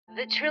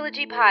The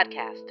Trilogy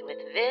Podcast with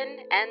Vin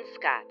and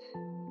Scott.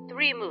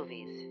 3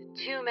 movies,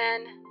 2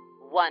 men,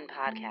 1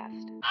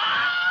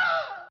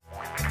 podcast.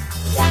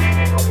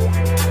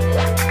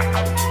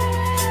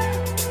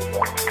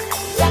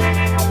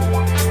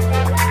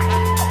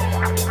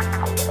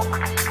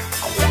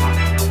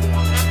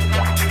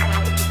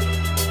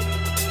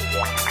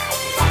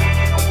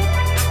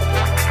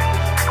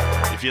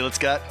 You feel it,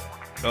 Scott?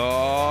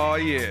 Oh,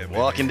 yeah. Baby.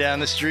 Walking down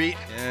the street.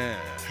 Yeah.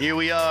 Here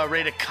we are,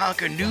 ready to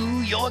conquer New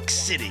York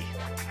City.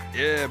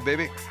 Yeah,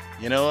 baby.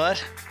 You know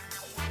what?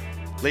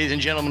 Ladies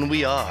and gentlemen,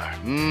 we are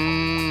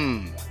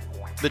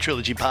the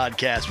Trilogy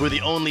Podcast. We're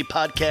the only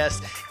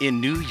podcast in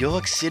New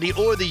York City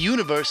or the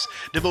universe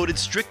devoted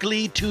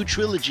strictly to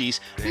trilogies.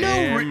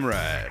 Damn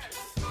right.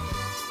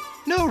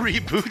 No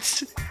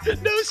reboots.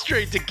 No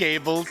straight to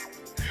cables.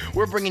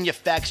 We're bringing you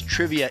facts,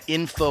 trivia,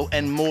 info,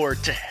 and more.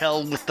 To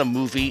hell with the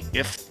movie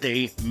if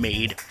they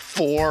made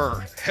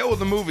 4. Hell with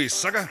the movies,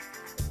 sucker.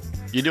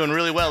 You're doing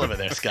really well over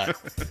there, Scott.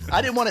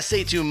 I didn't want to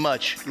say too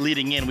much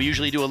leading in. We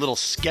usually do a little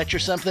sketch or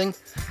something.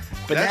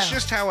 But that's now,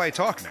 just how I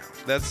talk now.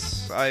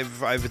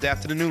 I've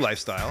adapted a new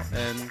lifestyle,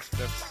 and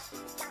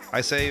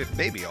I say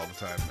baby all the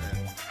time.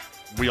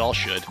 And we all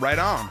should. right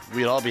on.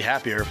 We'd all be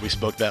happier if we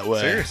spoke that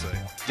way. Seriously. Day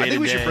I think to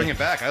we should day. bring it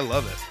back. I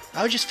love it.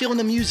 I was just feeling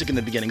the music in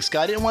the beginning,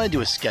 Scott. I didn't want to do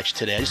a sketch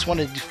today. I just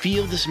wanted to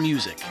feel this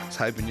music. It's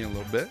hyping you a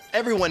little bit.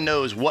 Everyone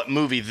knows what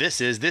movie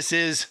this is. This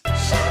is...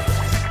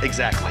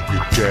 Exactly.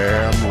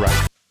 Damn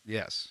right.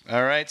 Yes.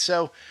 All right,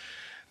 so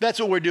that's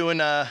what we're doing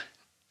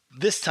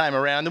this time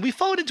around. And we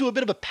followed into a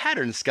bit of a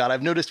pattern, Scott.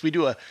 I've noticed we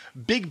do a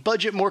big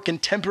budget, more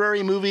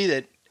contemporary movie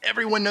that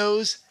everyone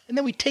knows, and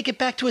then we take it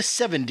back to a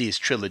 70s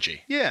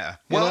trilogy. Yeah.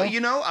 You Well,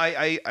 know?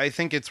 I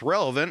think it's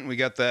relevant. We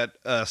got that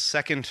this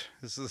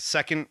is the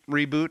second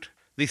reboot.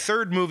 The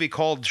third movie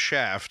called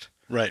Shaft,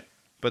 Right.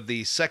 but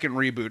the second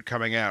reboot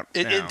coming out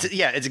now.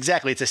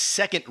 It's a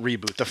second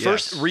reboot. The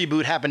first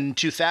reboot happened in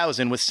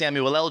 2000 with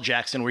Samuel L.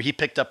 Jackson, where he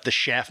picked up the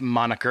Shaft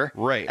moniker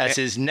Right. as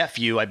his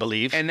nephew, I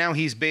believe. And now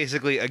he's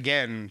basically,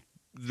 again,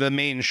 the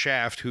main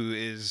Shaft who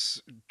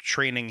is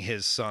training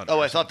his son. I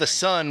or thought the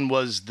something. son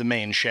was the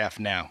main Shaft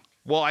now.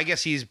 Well, I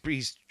guess he's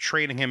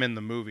training him in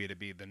the movie to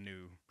be the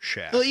new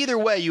Shaft. Well, either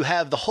way, you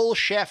have the whole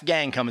Shaft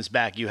gang comes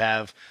back. You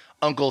have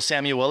Uncle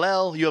Samuel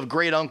L., you have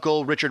great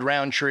uncle Richard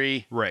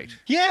Roundtree. Right.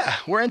 Yeah,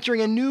 we're entering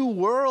a new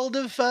world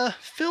of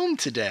film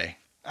today.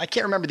 I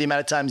can't remember the amount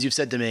of times you've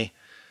said to me,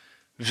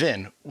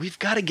 Vin, we've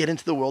got to get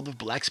into the world of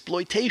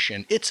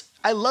blaxploitation.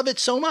 I love it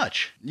so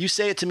much. You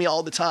say it to me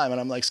all the time,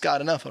 and I'm like,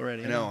 Scott, enough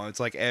already. I know, it's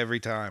like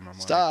every time I'm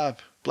Stop.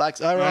 All like,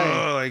 right.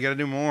 oh, I gotta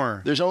do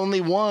more. There's only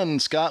one,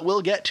 Scott.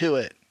 We'll get to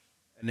it.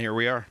 And here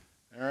we are.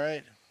 All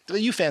right. Well,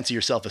 you fancy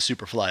yourself a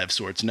Superfly of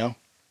sorts, no?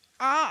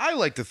 I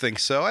like to think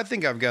so. I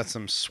think I've got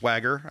some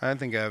swagger. I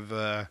think I've,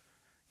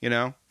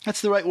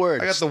 That's the right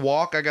word. I got the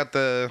walk. I got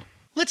the...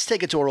 Let's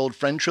take it to our old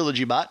friend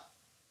Trilogy Bot.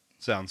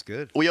 Sounds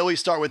good. We always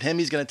start with him.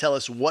 He's going to tell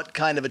us what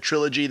kind of a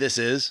trilogy this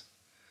is.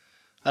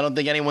 I don't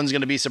think anyone's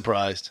going to be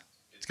surprised.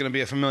 It's going to be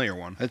a familiar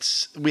one.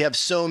 We have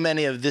so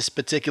many of this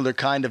particular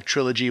kind of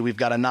trilogy, we've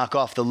got to knock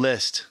off the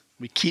list.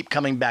 We keep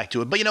coming back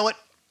to it. But you know what?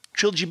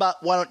 Trilogy Bot,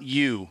 why don't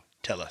you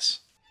tell us?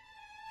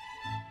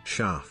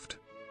 Shaft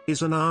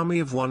is an army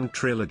of one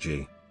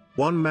trilogy.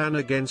 One man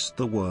against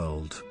the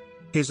world.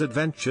 His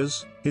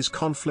adventures, his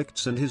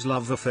conflicts and his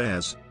love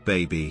affairs,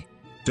 baby.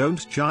 Don't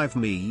jive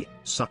me,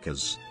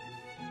 suckers.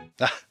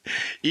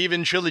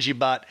 Even Trilogy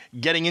Bot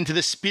getting into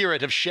the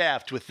spirit of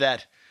Shaft with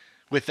that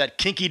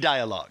kinky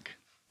dialogue.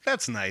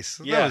 That's nice.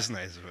 Yeah. That was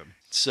nice of him.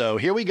 So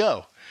here we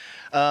go.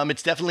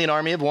 It's definitely an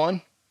army of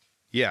one.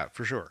 Yeah,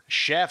 for sure.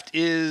 Shaft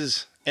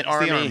is an the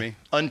army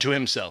unto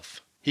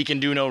himself. He can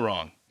do no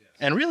wrong.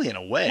 And really, in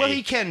a way, Well,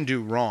 he can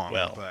do wrong,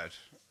 Well. but...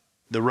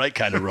 the right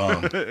kind of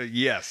wrong.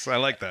 Yes, I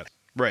like that.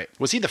 Right.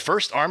 Was he the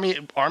first army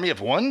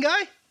of one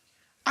guy?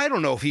 I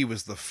don't know if he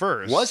was the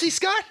first. Was he,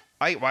 Scott?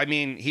 I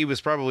mean, he was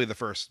probably the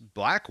first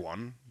black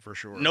one, for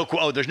sure.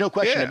 There's no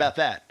question Yeah. about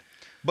that.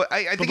 But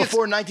I But think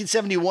before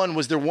 1971,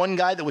 was there one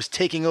guy that was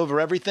taking over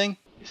everything?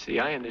 You see,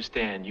 I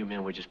understand you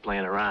men were just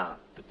playing around,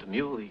 but the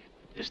muley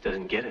just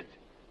doesn't get it.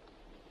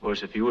 Of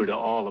course, if you were to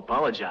all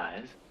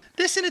apologize...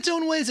 This, in its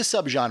own way, is a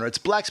subgenre. It's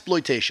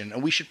blaxploitation,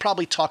 and we should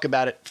probably talk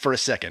about it for a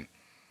second,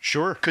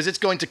 Sure. because it's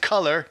going to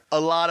color a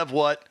lot of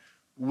what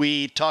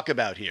we talk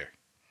about here.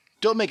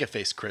 Don't make a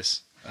face,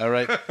 Chris. All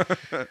right.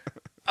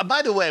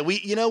 By the way,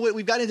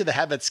 we've got into the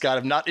habit, Scott,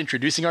 of not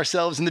introducing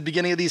ourselves in the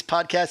beginning of these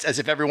podcasts as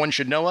if everyone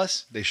should know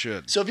us. They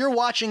should. So if you're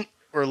watching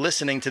or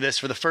listening to this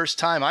for the first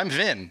time, I'm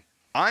Vin.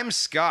 I'm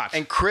Scott.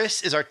 And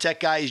Chris is our tech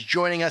guy. He's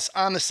joining us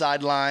on the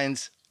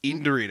sidelines,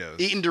 eating Doritos.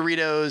 eating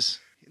Doritos.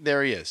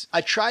 There he is.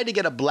 I tried to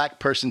get a black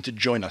person to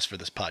join us for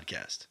this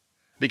podcast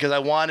because I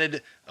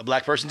wanted a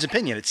black person's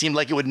opinion. It seemed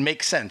like it would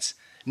make sense.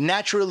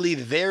 Naturally,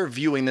 they're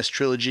viewing this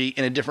trilogy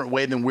in a different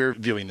way than we're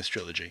viewing this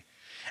trilogy.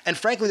 And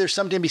frankly, there's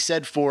something to be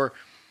said for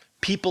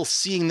people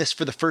seeing this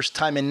for the first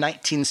time in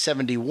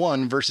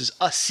 1971 versus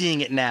us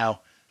seeing it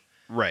now.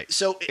 Right.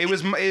 So it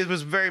was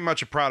very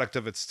much a product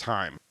of its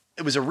time.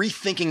 It was a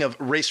rethinking of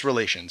race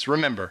relations.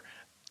 Remember,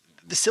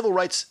 the civil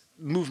rights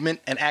movement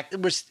and act,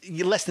 it was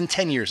less than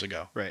 10 years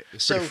ago. Right.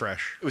 It's pretty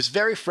fresh. It was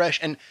very fresh,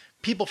 and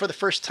people for the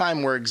first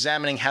time were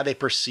examining how they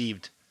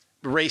perceived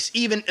race,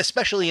 even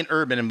especially in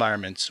urban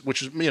environments,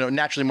 which was,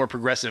 naturally more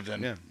progressive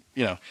than,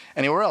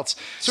 anywhere else.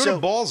 Sort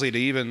of ballsy to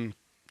even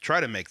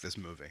try to make this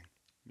movie,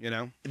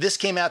 This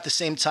came out the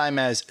same time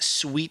as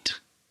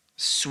Sweetback's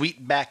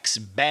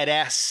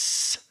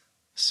Badass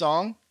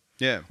Song.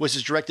 Yeah. Which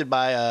is directed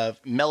by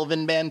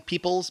Melvin Van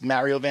Peebles,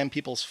 Mario Van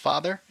Peebles'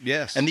 father.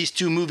 Yes. And these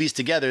two movies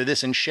together,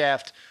 this and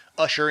Shaft,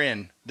 usher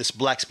in this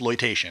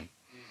blaxploitation.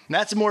 And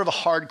that's more of a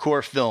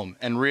hardcore film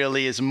and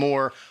really is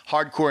more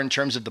hardcore in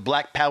terms of the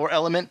black power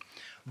element.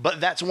 But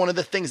that's one of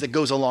the things that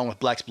goes along with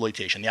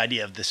blaxploitation, the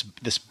idea of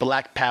this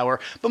black power,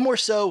 but more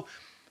so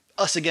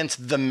us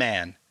against the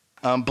man.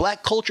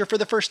 Black culture for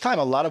the first time.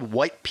 A lot of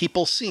white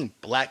people seeing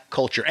black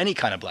culture, any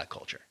kind of black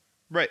culture.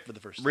 Right. For the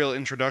first time. Real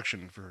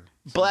introduction for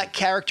Black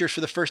characters for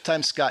the first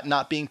time, Scott,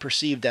 not being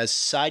perceived as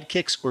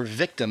sidekicks or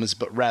victims,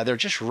 but rather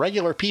just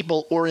regular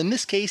people, or in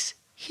this case,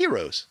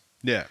 heroes.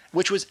 Yeah.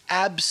 Which was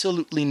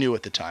absolutely new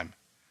at the time.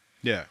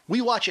 Yeah.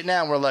 We watch it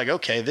now and we're like,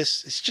 okay,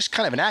 this is just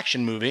kind of an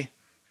action movie.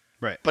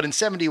 Right. But in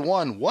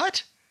 71,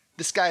 what?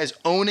 This guy is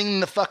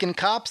owning the fucking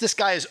cops? This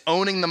guy is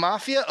owning the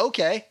mafia?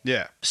 Okay.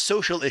 Yeah.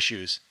 Social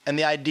issues and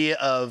the idea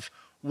of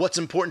what's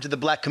important to the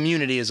black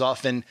community is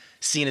often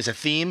seen as a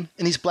theme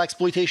in these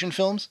blaxploitation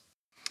films.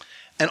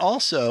 And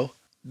also,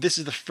 this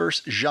is the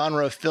first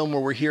genre of film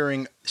where we're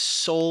hearing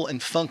soul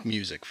and funk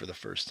music for the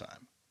first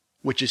time,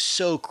 which is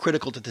so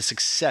critical to the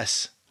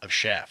success of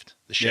Shaft,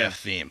 the Shaft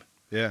theme.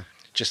 Yeah.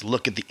 Just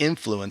look at the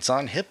influence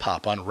on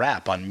hip-hop, on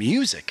rap, on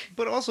music.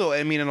 But also,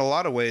 I mean, in a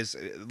lot of ways,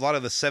 a lot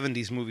of the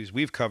 70s movies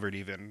we've covered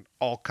even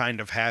all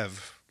kind of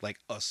have, like,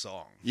 a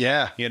song.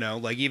 Yeah.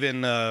 Like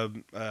even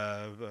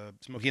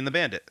Smokey and the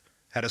Bandit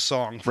had a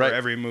song for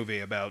every movie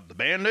about the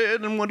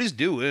bandit and what he's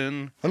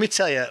doing. Let me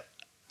tell you,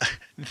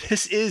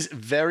 this is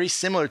very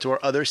similar to our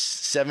other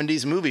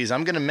 70s movies.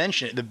 I'm going to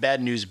mention it, The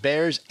Bad News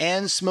Bears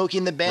and Smokey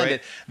and the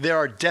Bandit. Right. There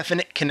are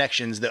definite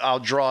connections that I'll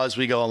draw as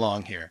we go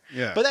along here.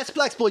 Yeah. But that's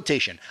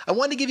blaxploitation. I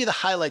wanted to give you the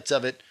highlights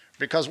of it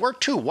because we're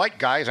two white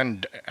guys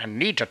and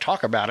need to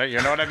talk about it.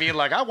 You know what I mean?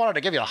 Like, I wanted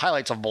to give you the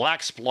highlights of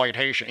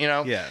blaxploitation,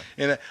 Yeah.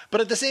 But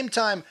at the same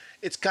time,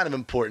 it's kind of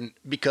important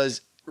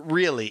because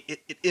really,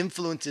 it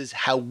influences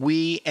how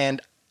we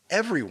and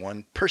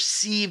everyone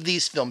perceive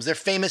these films. They're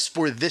famous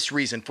for this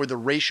reason, for the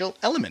racial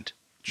element.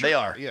 Sure. They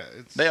are. Yeah,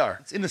 they are.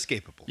 It's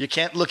inescapable. You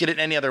can't look at it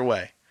any other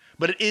way.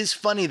 But it is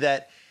funny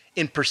that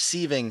in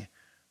perceiving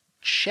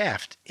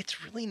Shaft,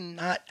 it's really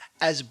not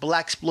as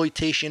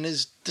blaxploitation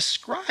as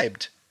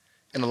described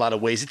in a lot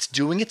of ways. It's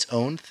doing its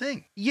own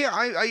thing. Yeah,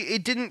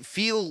 it didn't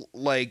feel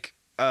like,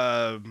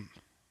 I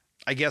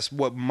guess,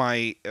 what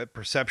my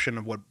perception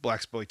of what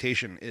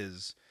blaxploitation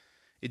is.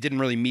 It didn't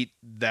really meet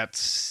that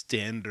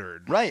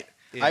standard. Right.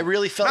 I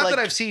really felt not like...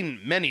 that I've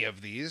seen many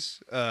of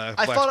these.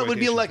 I thought it would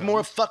be like films.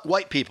 more fuck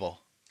white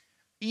people.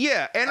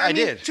 Yeah, and I mean,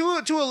 did.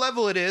 To a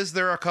level it is.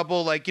 There are a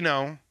couple, like,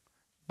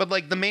 but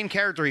like the main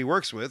character he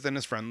works with and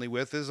is friendly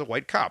with is a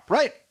white cop.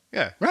 Right.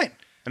 Yeah. Right.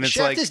 And it's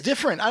Shaft is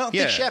different. I don't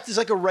think Shaft is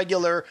like a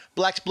regular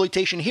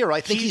blaxploitation hero.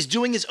 I think he's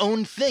doing his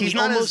own thing. He's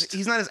not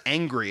as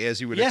angry as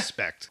you would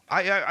expect.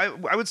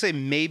 I would say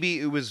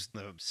maybe it was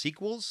the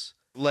sequels.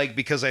 Like,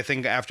 because I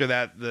think after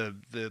that, the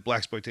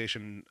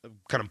blaxploitation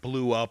kind of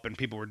blew up and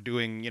people were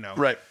doing,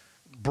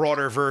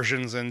 broader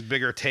versions and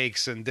bigger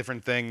takes and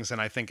different things. And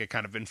I think it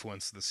kind of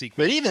influenced the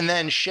sequel. But even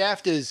then,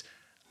 Shaft is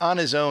on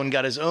his own,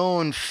 got his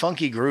own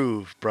funky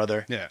groove,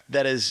 brother. Yeah.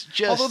 That is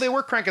just... Although they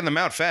were cranking them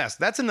out fast.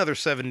 That's another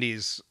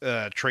 70s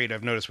trait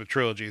I've noticed with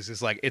trilogies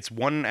is like it's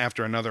one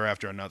after another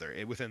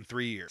within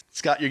 3 years.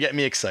 Scott, you're getting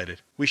me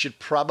excited. We should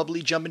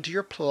probably jump into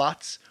your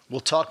plots. We'll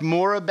talk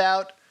more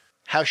about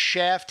how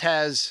Shaft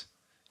has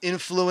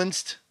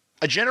influenced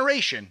a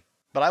generation,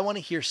 but I want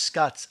to hear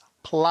Scott's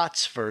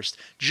plots first.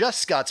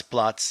 Just Scott's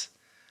plots.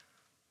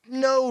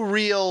 No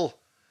real,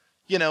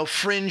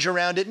 fringe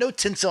around it. No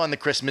tinsel on the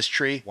Christmas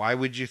tree. Why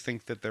would you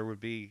think that there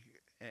would be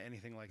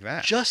anything like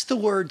that? Just the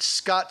word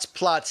Scott's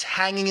plots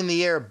hanging in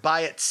the air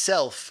by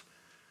itself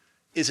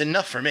is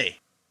enough for me.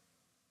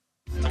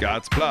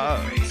 Scott's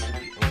plots.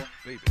 Oh,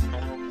 baby.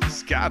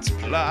 Scott's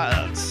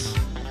plots.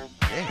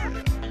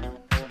 Yeah.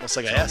 Almost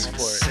like I asked for it.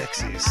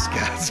 Sexy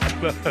Scott's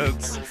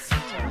plots.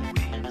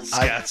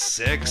 Scott's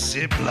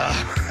sexy plot.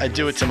 I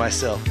do it to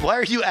myself. Why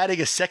are you adding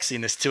a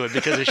sexiness to it?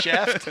 Because of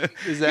Shaft?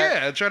 Is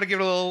that? Yeah, try to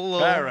give it a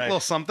little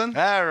something.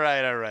 All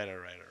right.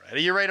 Are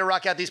you ready to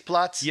rock out these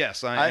plots?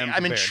 Yes, I am.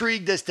 I'm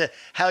intrigued as to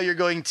how you're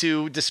going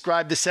to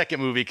describe the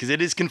second movie because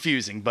it is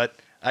confusing, but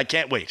I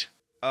can't wait.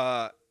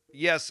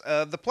 Yes,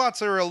 the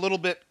plots are a little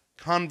bit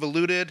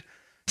convoluted.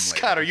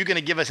 Scott, are you going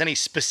to give us any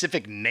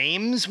specific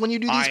names when you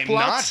do these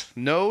plots?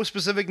 I'm not. No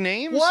specific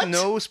names. What?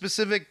 No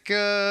specific...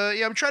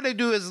 I'm trying to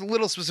do as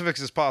little specifics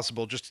as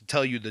possible just to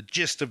tell you the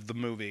gist of the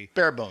movie.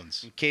 Bare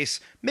bones. In case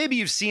maybe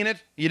you've seen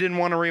it, you didn't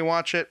want to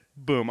rewatch it,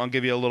 boom, I'll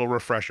give you a little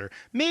refresher.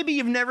 Maybe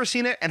you've never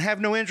seen it and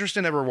have no interest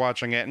in ever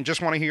watching it and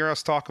just want to hear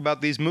us talk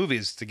about these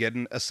movies to get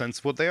a sense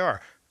of what they are.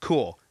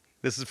 Cool.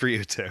 This is for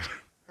you too.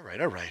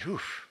 All right.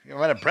 Oof.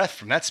 I'm out of breath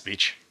from that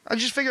speech. I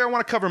just figure I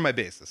want to cover my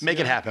bases. Make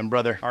it happen,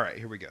 brother. All right,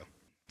 here we go.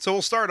 So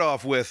we'll start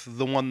off with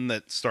the one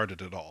that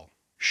started it all,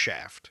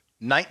 Shaft.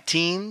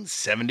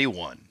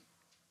 1971.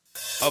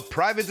 A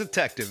private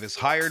detective is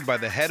hired by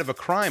the head of a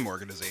crime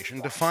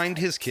organization to find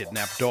his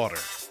kidnapped daughter.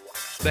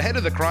 The head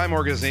of the crime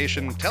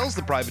organization tells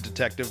the private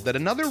detective that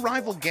another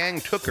rival gang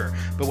took her,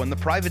 but when the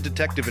private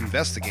detective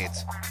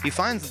investigates, he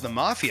finds that the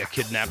mafia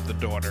kidnapped the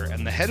daughter,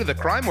 and the head of the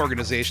crime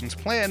organization's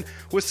plan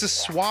was to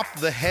swap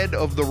the head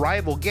of the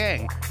rival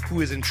gang,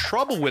 who is in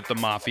trouble with the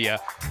mafia,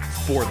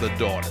 for the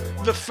daughter.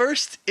 The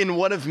first in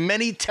one of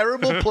many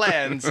terrible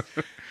plans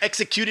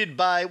executed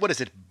by, what is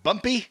it,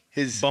 Bumpy?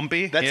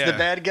 Bumpy? That's Yeah. the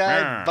bad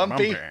guy,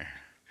 Bumpy, Bumpy.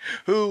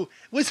 who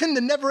was in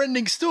the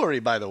Never-Ending Story,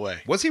 by the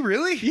way. Was he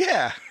really?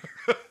 Yeah.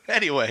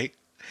 Anyway,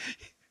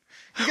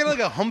 He got like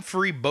a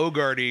Humphrey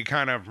Bogarty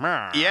kind of.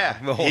 yeah,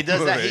 the whole he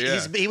does that. movie,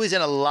 yeah. He was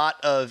in a lot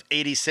of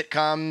 80s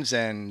sitcoms,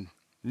 and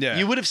Yeah.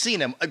 you would have seen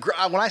him.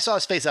 When I saw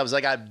his face, I was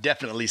like, I've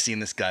definitely seen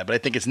this guy, but I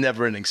think it's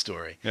Never-Ending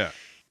Story. Yeah.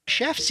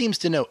 Shaft seems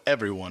to know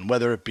everyone,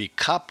 whether it be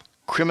cop,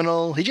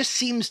 criminal. He just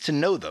seems to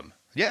know them.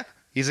 Yeah.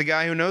 He's a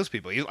guy who knows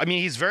people.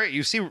 He's very,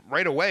 you see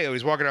right away,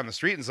 he's walking down the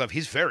street and stuff,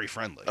 he's very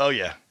friendly. Oh,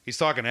 yeah. He's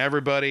talking to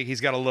everybody.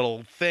 He's got a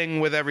little thing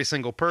with every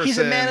single person. He's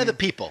a man of the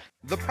people.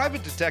 The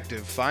private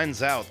detective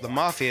finds out the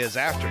mafia is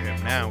after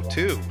him now,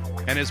 too,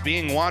 and is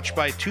being watched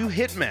by 2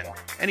 hitmen,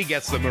 and he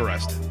gets them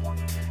arrested.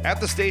 At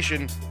the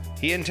station,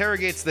 he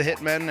interrogates the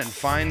hitmen and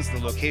finds the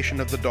location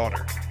of the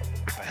daughter.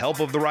 With the help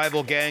of the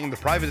rival gang, the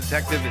private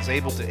detective is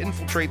able to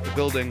infiltrate the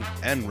building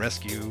and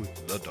rescue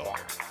the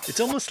daughter. It's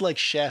almost like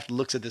Shaft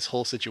looks at this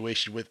whole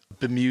situation with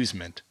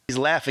bemusement. He's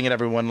laughing at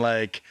everyone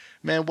like,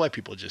 man, white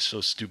people are just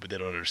so stupid they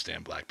don't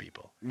understand black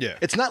people. Yeah.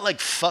 It's not like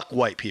fuck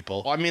white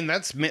people. Well, I mean,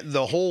 that's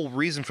the whole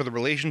reason for the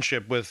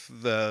relationship with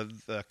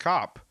the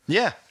cop.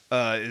 Yeah.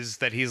 Is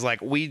that he's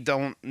like, we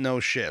don't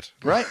know shit.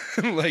 Right.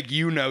 Like,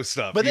 you know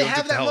stuff. But You they don't have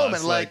get to that tell moment,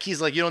 us, like, he's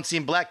like, you don't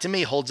seem black to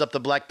me, holds up the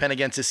black pen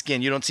against his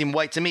skin. You don't seem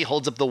white to me,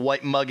 holds up the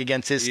white mug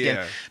against his skin.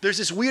 Yeah. There's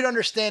this weird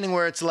understanding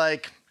where it's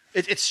like,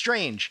 it's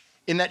strange.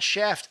 In that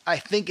Shaft, I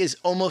think, is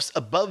almost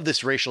above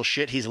this racial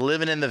shit. He's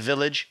living in the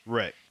village.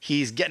 Right.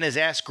 He's getting his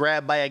ass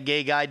grabbed by a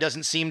gay guy,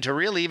 doesn't seem to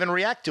really even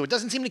react to it,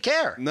 doesn't seem to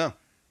care. No.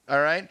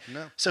 All right?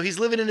 No. So he's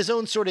living in his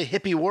own sort of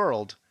hippie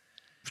world.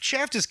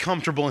 Shaft is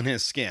comfortable in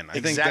his skin. I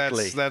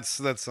Exactly. think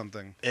that's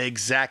something.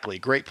 Exactly.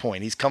 Great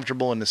point. He's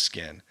comfortable in the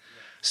skin.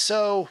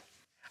 So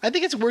I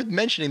think it's worth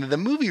mentioning that the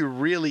movie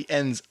really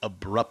ends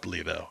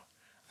abruptly, though.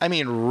 I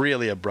mean,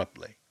 really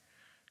abruptly.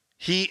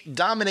 He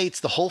dominates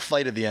the whole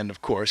fight at the end,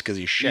 of course, because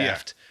he's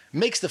Shaft.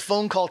 Makes the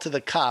phone call to the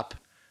cop,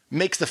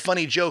 makes the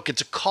funny joke.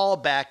 It's a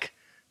callback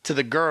to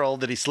the girl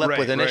that he slept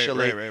with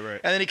initially.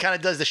 Right. And then he kind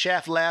of does the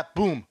Shaft laugh,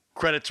 boom,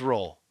 credits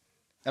roll.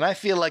 And I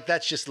feel like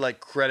that's just like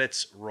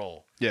credits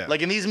roll. Yeah.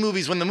 Like in these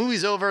movies, when the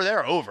movie's over,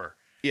 they're over.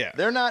 Yeah.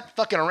 They're not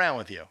fucking around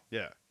with you.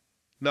 Yeah.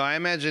 No, I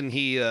imagine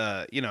he,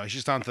 he's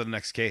just on to the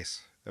next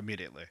case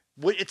immediately.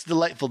 It's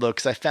delightful, though,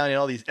 because I found in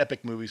all these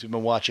epic movies we've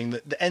been watching,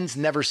 the ends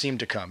never seem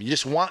to come. You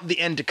just want the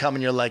end to come,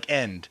 and you're like,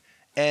 end,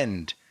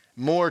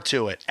 more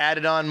to it,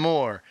 added on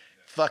more.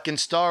 Fucking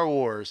Star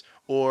Wars,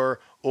 or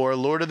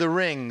Lord of the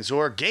Rings,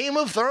 or Game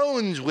of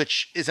Thrones,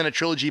 which isn't a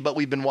trilogy, but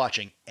we've been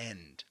watching.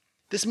 End.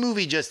 This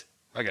movie just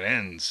fucking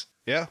ends.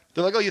 Yeah.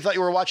 They're like, oh, you thought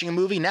you were watching a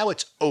movie? Now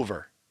it's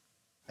over.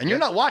 And you're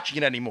not watching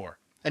it anymore.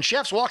 And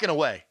Shaft's walking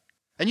away.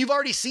 And you've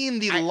already seen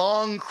the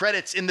long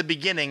credits in the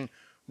beginning,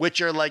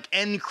 which are like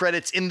end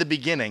credits in the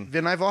beginning.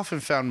 Then I've often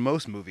found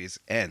most movies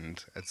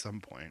end at some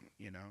point,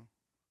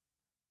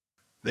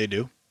 They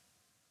do.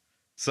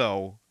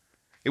 So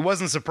it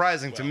wasn't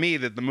surprising to me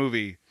that the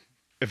movie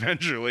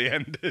eventually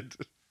ended.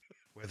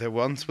 Where there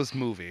once was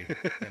movie,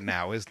 and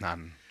now is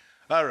none.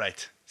 All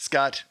right,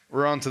 Scott.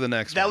 We're on to the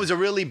next one. That was a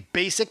really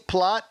basic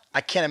plot.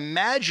 I can't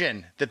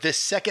imagine that this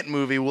second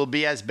movie will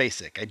be as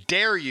basic. I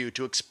dare you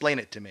to explain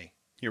it to me.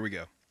 Here we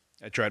go.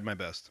 I tried my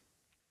best.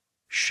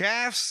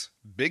 Shaft's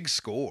big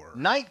score.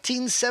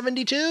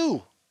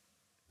 1972.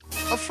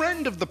 A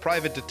friend of the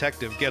private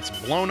detective gets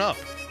blown up,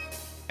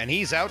 and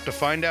he's out to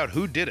find out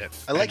who did it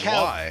I like and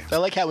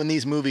why. how in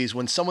these movies,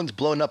 when someone's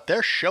blown up,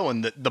 they're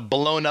showing the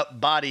blown up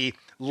body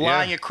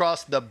lying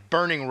across the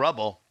burning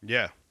rubble.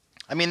 Yeah.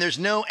 I mean, there's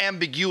no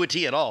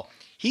ambiguity at all.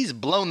 He's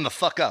blown the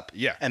fuck up.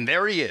 Yeah. And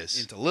there he is.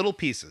 Into little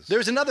pieces.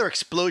 There's another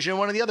explosion in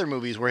one of the other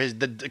movies where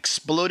the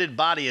exploded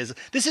body is...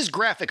 This is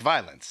graphic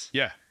violence.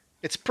 Yeah.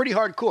 It's pretty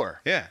hardcore.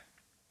 Yeah.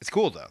 It's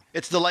cool, though.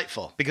 It's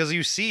delightful. Because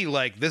you see,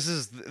 like,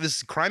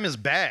 this crime is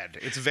bad.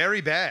 It's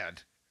very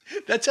bad.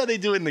 That's how they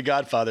do it in The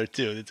Godfather,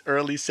 too. It's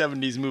early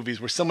 70s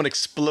movies where someone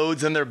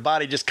explodes and their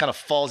body just kind of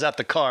falls out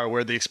the car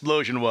where the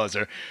explosion was,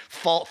 or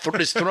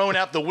is thrown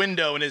out the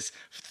window and is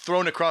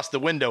thrown across the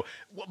window.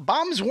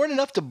 Bombs weren't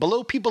enough to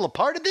blow people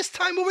apart at this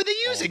time? What were they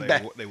using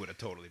back? They would have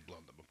totally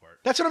blown them apart.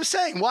 That's what I'm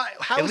saying. Why?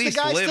 How At is the least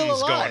guy limbs still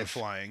going alive?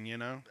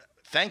 flying,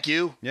 Thank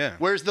you. Yeah.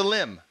 Where's the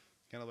limb?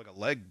 Kind of like a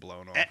leg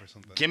blown off or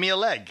something. Give me a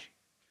leg.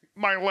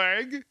 My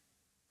leg?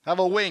 Have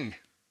a wing.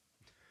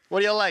 What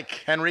do you like,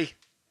 Henry?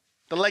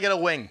 The leg of the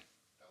wing.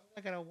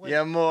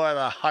 You're more of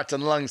a hearts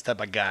and lungs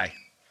type of guy.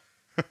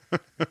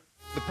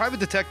 The private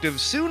detective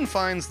soon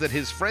finds that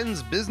his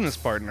friend's business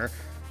partner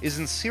is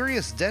in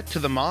serious debt to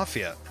the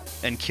mafia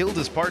and killed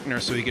his partner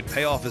so he could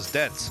pay off his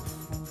debts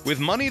with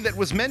money that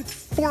was meant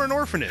for an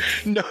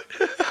orphanage. No.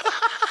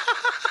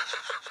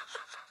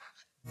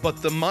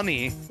 But the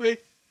money Wait.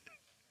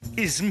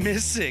 is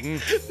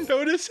missing.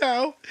 Notice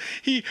how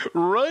he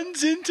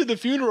runs into the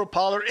funeral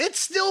parlor. It's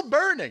still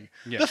burning.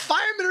 Yeah. The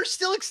firemen are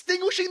still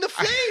extinguishing the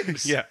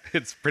flames. Yeah,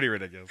 it's pretty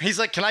ridiculous. He's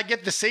like, can I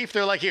get the safe?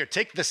 They're like, here,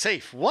 take the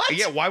safe. What?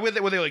 Yeah, why were they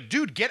like,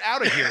 dude, get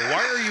out of here.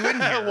 Why are you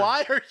in here?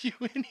 Why are you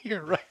in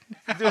here right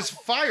now? There's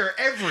fire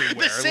everywhere.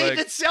 The safe like,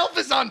 itself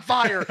is on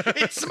fire.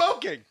 It's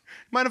smoking.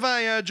 mind if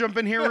I jump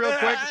in here real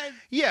quick?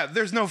 Yeah,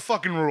 there's no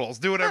fucking rules.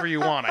 Do whatever you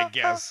want, I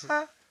guess.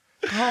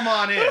 Come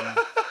on in.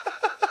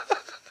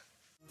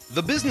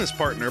 The business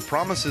partner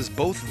promises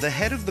both the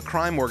head of the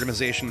crime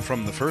organization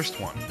from the first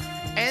one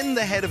and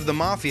the head of the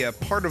mafia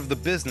part of the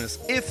business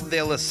if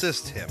they'll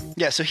assist him.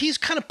 Yeah, so he's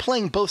kind of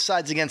playing both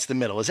sides against the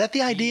middle. Is that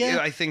the idea? Yeah,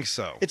 I think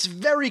so. It's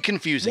very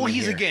confusing. Well, in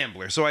he's here. a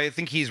gambler, so I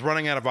think he's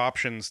running out of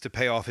options to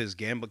pay off his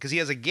gambling because he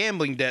has a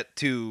gambling debt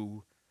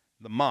to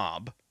the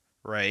mob,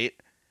 right?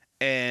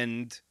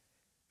 And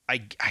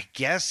I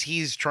guess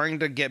he's trying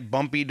to get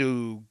Bumpy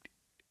to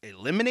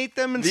eliminate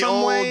them in The some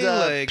old way.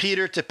 Like,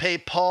 Peter to pay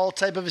Paul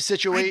type of a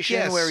situation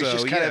guess where he's so,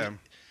 just kind yeah. of.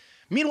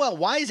 Meanwhile,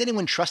 why is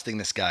anyone trusting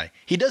this guy?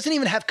 He doesn't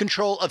even have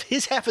control of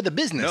his half of the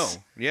business.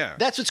 No, yeah.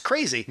 That's what's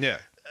crazy. Yeah.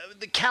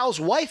 The Cal's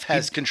wife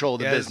has control of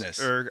the business.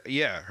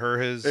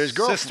 His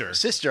Girl,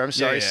 sister. I'm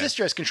sorry. Yeah, His yeah.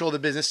 sister has control of the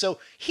business, so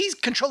he's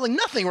controlling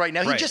nothing right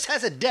now. He Right. just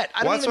has a debt.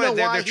 I Well, don't that's even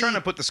know why why they're trying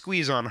to put the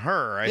squeeze on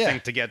her. I Yeah.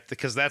 think to get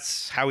because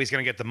that's how he's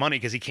going to get the money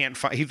because he can't.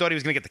 He thought he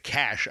was going to get the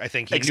cash. I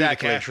think he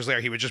Exactly. knew the cash was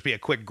there. He would just be a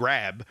quick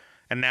grab,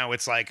 and now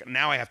it's like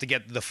now I have to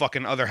get the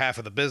fucking other half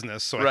of the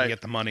business so I Right. can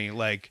get the money.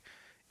 Like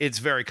it's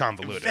very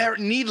convoluted. Very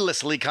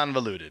needlessly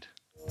convoluted.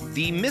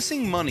 The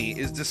missing money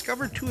is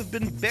discovered to have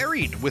been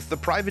buried with the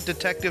private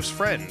detective's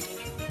friend.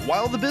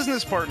 While the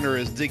business partner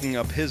is digging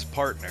up his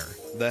partner,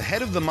 the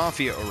head of the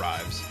mafia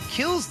arrives,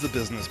 kills the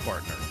business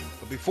partner,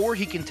 but before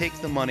he can take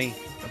the money,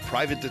 the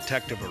private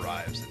detective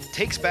arrives and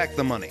takes back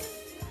the money.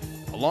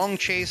 A long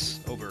chase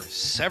over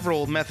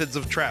several methods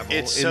of travel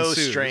It's so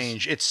ensues.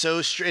 strange. It's so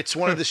it's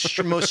one of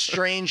the most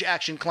strange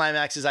action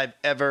climaxes I've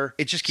ever.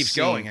 It just keeps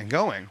seen. going and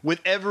going. With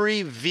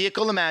every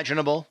vehicle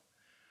imaginable.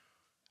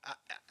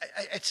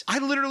 I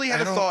literally had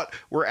I a don't- thought.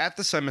 We're at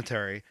the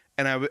cemetery,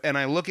 and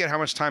I look at how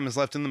much time is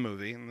left in the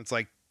movie, and it's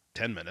like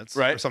 10 minutes or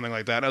Right. something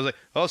like that. And I was like,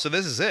 oh, so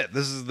this is it.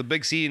 This is the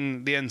big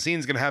scene. The end scene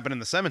is going to happen in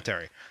the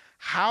cemetery.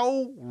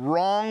 How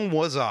wrong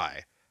was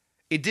I?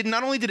 It did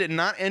not only did it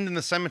not end in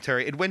the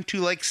cemetery, it went to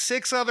like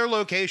 6 other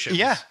locations.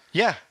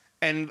 Yeah.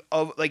 And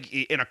like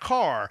in a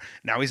car.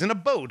 Now he's in a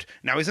boat.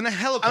 Now he's in a I would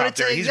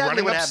helicopter. say He's exactly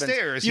running what happens.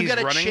 upstairs. You've He's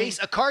got running.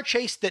 a car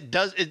chase that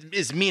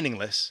is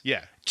meaningless.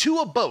 Yeah. To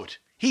a boat.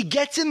 He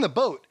gets in the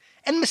boat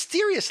and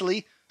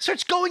mysteriously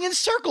starts going in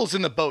circles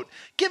in the boat,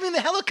 giving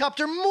the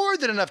helicopter more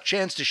than enough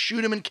chance to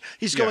shoot him. And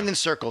he's going in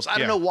circles. I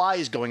don't Yeah. know why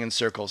he's going in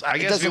circles. I It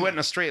guess if he doesn't- went in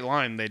a straight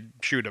line, they'd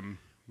shoot him.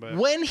 But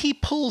when he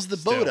pulls the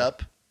boat Still.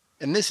 up,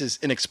 and this is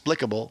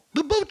inexplicable,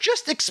 the boat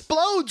just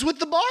explodes with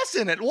the boss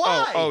in it.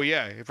 Why? oh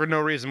yeah, for no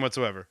reason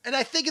whatsoever. And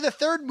I think in the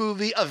third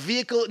movie, a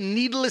vehicle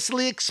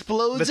needlessly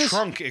explodes. The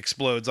trunk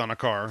explodes on a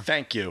car.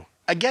 Thank you.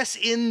 I guess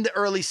in the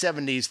early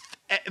 70s,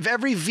 if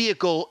every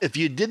vehicle, if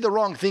you did the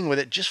wrong thing with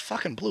it, just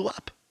fucking blew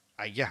up.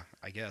 I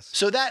guess.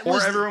 So that Or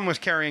was. everyone was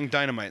carrying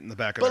dynamite in the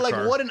back of But their like,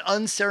 car. what an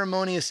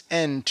unceremonious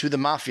end to the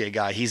mafia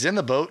guy. He's in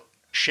the boat.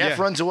 Chef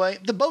Yeah. runs away.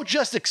 The boat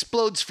just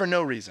explodes for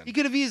no reason. He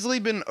could have easily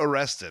been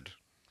arrested.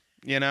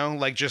 You know,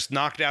 like just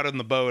knocked out in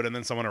the boat and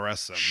then someone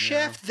arrests him. you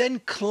Chef then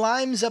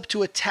climbs up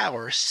to a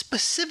tower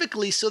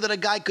specifically so that a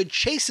guy could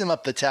chase him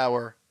up the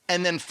tower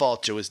and then fall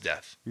to his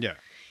death. know? Yeah.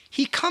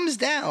 He comes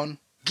down,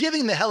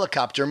 giving the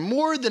helicopter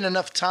more than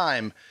enough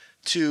time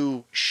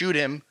to shoot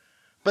him,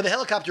 but the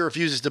helicopter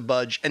refuses to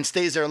budge and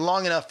stays there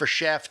long enough for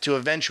Shaft to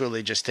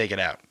eventually just take it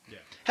out. Yeah.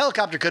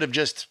 Helicopter could have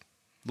just,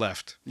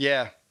 Left.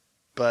 yeah,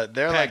 but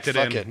they're Packed like, it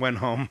fuck in. it. Went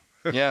home.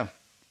 Yeah.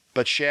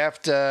 But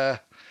Shaft,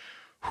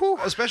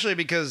 Especially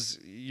because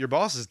your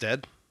boss is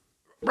dead.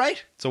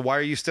 right? So why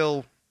are you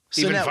still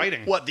So even now,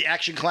 fighting? what, the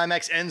action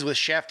climax ends with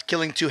Shaft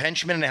killing 2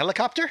 henchmen in a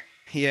helicopter?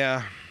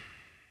 Yeah.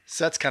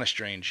 So that's kind of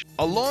strange.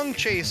 A long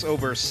chase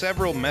over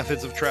several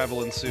methods of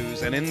travel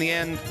ensues, and in the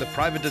end, the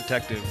private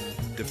detective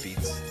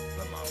defeats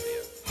the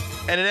mafia.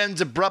 And it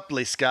ends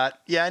abruptly, Scott.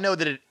 Yeah, I know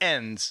that it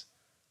ends.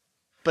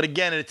 But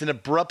again, it's an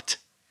abrupt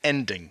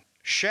ending.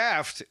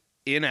 Shaft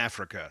in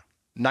Africa.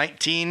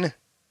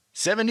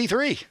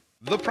 1973.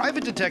 The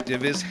private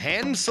detective is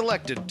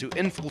hand-selected to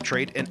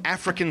infiltrate an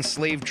African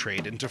slave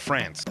trade into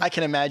France. I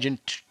can imagine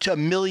a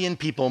million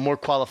people more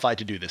qualified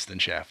to do this than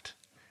Shaft.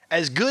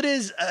 As good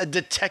as a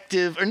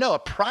detective, or no, a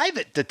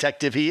private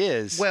detective he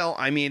is. Well,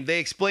 I mean, they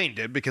explained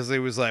it because they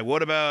was like,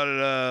 what about,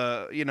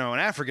 an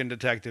African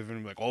detective?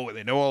 And like, oh,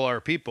 they know all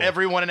our people.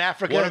 everyone in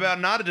Africa What about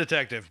not a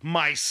detective?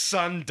 My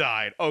son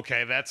died.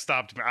 Okay, that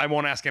stopped me. I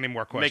won't ask any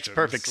more questions. Makes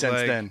perfect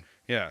sense then.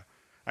 Yeah.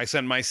 I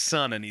sent my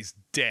son and he's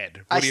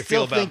dead. I What do you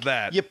feel still think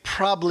about that? you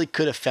probably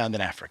could have found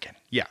an African.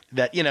 Yeah.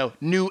 That,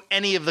 knew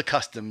any of the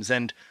customs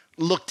and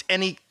looked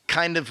any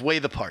kind of way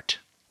the part.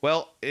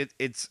 Well, it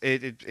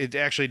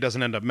actually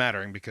doesn't end up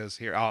mattering because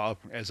here,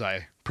 as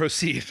I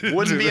proceed.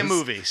 Wouldn't to be a this,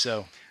 movie,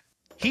 so.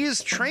 He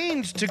is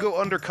trained to go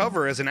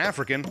undercover as an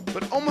African,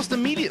 but almost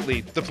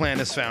immediately the plan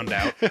is found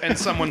out and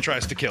someone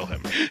tries to kill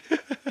him.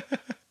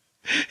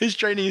 His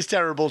training is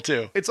terrible,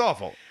 too. It's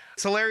awful.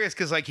 It's hilarious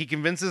because he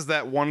convinces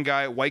that one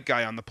guy, white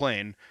guy on the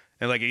plane,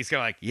 and he's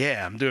kind of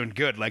yeah, I'm doing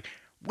good.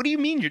 What do you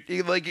mean?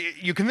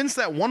 You convinced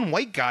that one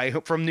white guy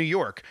from New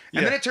York,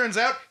 and then it turns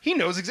out he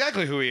knows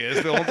exactly who he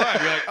is the whole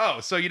time. You're like, oh,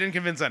 so you didn't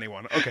convince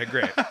anyone? Okay,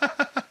 great.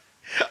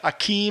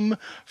 Akeem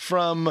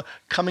from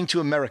Coming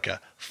to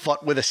America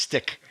fought with a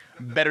stick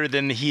better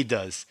than he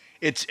does.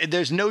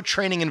 There's no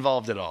training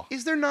involved at all.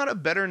 Is there not a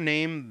better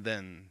name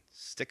than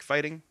stick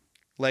fighting?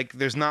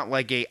 There's not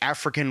a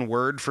African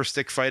word for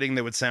stick fighting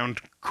that would sound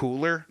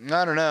cooler?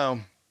 I don't know.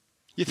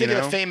 You think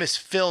of the famous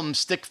film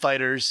stick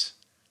fighters,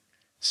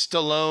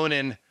 Stallone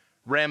and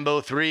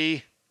Rambo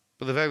 3.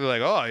 But the fact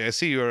that I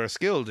see you're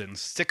skilled in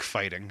stick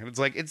fighting. And it's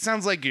it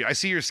sounds like I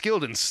see you're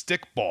skilled in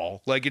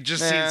stickball. It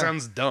just it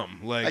sounds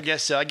dumb. I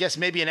guess so. I guess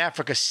maybe in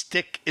Africa,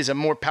 stick is a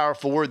more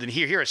powerful word than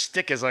here. Here, a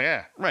stick is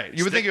right.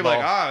 You would think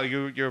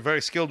you're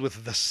very skilled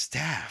with the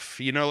staff.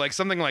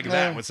 Something like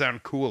that would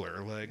sound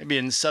cooler. Maybe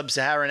in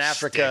sub-Saharan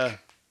Africa.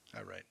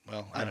 All right.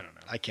 Well, I don't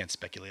know. I can't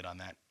speculate on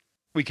that.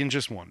 We can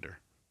just wonder.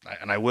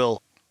 And I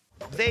will.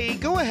 They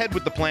go ahead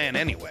with the plan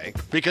anyway.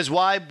 Because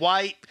why,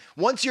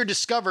 once you're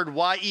discovered,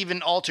 why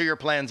even alter your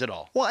plans at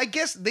all? Well, I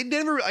guess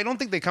I don't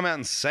think they come out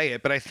and say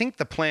it, but I think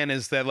the plan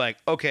is that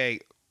okay,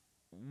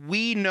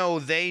 we know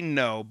they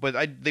know, but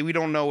we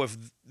don't know if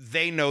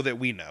they know that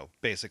we know,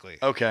 basically.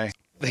 Okay.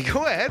 They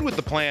go ahead with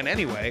the plan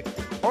anyway,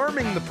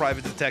 arming the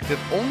private detective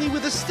only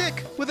with a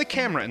stick with a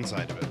camera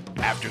inside of it.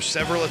 After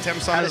several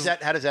attempts on how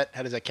does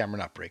that camera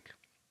not break?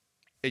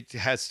 It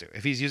has to.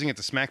 If he's using it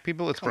to smack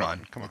people, it's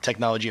broken. Come on. The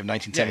technology of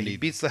 1970. Yeah, he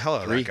beats the hell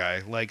out of that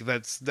guy.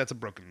 That's a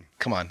broken.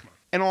 Come on.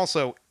 And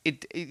also,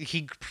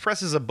 he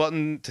presses a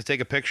button to take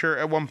a picture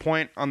at one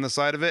point on the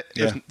side of it.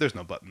 There's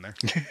no button there.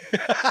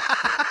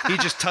 He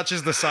just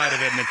touches the side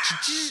of it and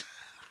it.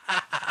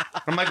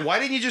 I'm why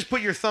didn't you just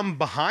put your thumb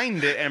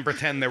behind it and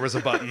pretend there was a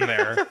button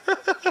there?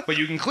 But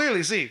you can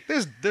clearly see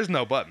there's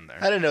no button there.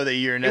 I didn't know that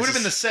you're. It would have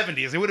been the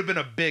 70s. It would have been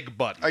a big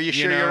button. Are you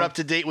sure you're up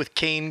to date with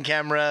Kane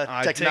camera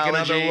technology? Take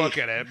another look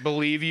at it.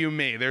 Believe you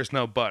me, there's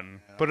no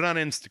button. Put it on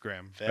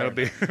Instagram.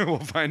 We'll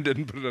find it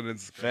and put it on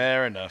Instagram.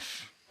 Fair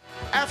enough.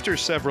 After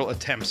several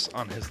attempts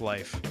on his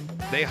life,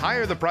 they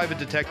hire the private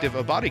detective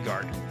a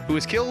bodyguard, who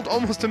is killed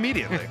almost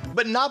immediately.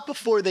 But not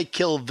before they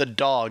kill the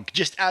dog,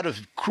 just out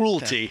of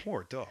cruelty. That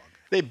poor dog.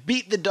 They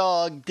beat the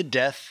dog to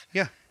death.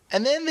 Yeah.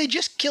 And then they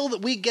just kill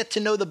that we get to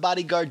know the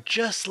bodyguard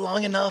just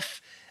long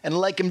enough and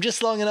like him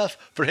just long enough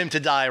for him to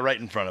die right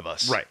in front of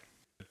us. Right.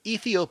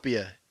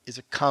 Ethiopia is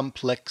a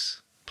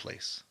complex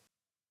place.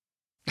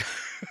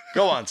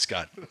 Go on,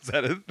 Scott. Is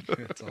that it?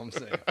 That's all I'm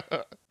saying.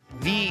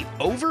 The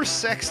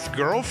oversexed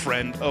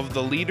girlfriend of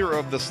the leader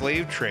of the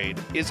slave trade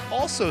is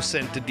also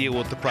sent to deal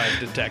with the private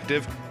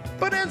detective,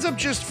 but ends up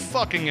just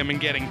fucking him and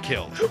getting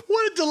killed.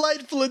 What a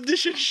delightful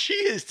addition she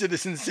is to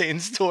this insane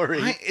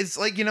story. It's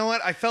you know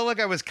what? I felt like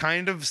I was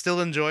kind of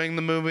still enjoying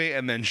the movie,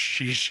 and then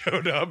she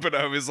showed up, and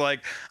I was like,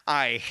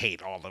 I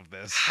hate all of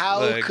this.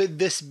 How could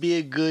this be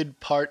a good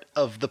part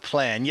of the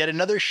plan? Yet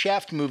another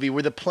Shaft movie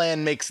where the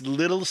plan makes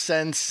little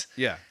sense.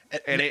 Yeah.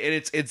 And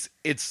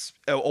it's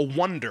a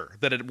wonder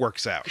that it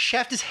works out.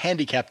 Shaft is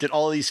handicapped in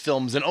all these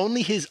films, and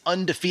only his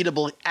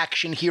undefeatable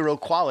action hero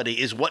quality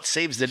is what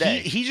saves the day.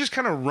 He just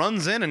kind of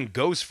runs in and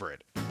goes for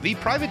it. The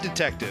private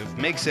detective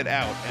makes it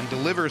out and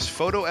delivers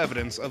photo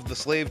evidence of the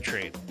slave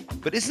trade,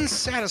 but isn't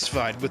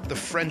satisfied with the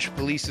French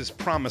police's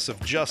promise of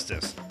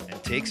justice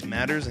and takes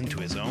matters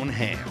into his own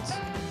hands.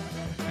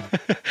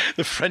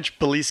 The French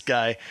police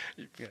guy,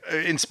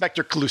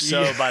 Inspector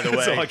Clouseau, by the way.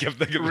 That's all I kept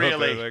thinking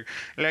really?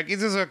 about.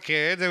 It is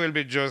okay. There will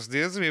be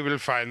justice. We will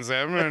find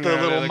them. With the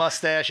little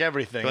mustache,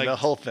 everything, the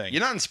whole thing.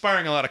 You're not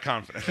inspiring a lot of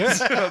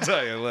confidence. I'll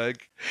tell you.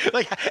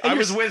 I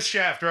was with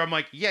Shaft, where I'm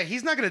like, yeah,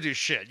 he's not going to do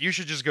shit. You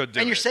should just go do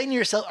it. And you're saying to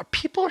yourself,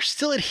 people are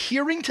still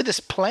adhering to this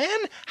plan?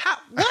 How?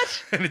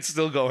 What? And it's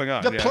still going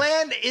on. The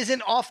plan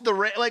isn't off the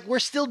we're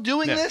still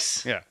doing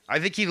this? Yeah. I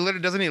think he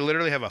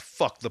literally have a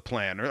fuck the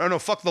plan. Or no,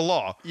 fuck the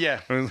law.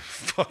 Yeah.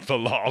 Fuck the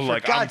law.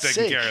 I'm God's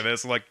taking sake. care of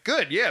this.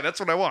 Good. Yeah, that's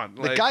what I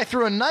want. The guy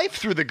threw a knife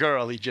through the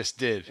girl he just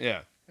did.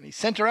 Yeah. And he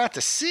sent her out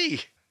to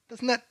sea.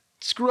 Doesn't that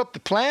screw up the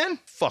plan?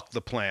 Fuck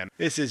the plan.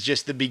 This is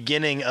just the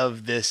beginning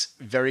of this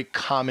very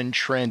common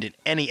trend in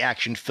any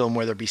action film,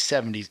 whether it be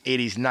 70s,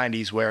 80s,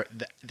 90s, where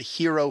the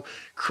hero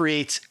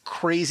creates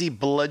crazy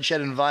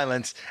bloodshed and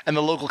violence, and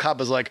the local cop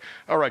is like,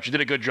 all right, you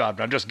did a good job.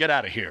 Now just get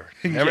out of here.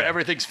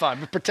 Everything's fine.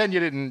 But pretend you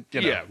didn't,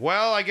 Yeah,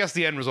 well, I guess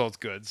the end result's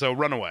good, so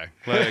run away.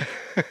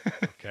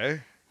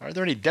 Okay. Are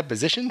there any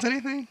depositions,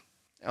 anything?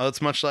 Oh,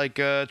 it's much like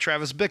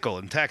Travis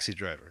Bickle in Taxi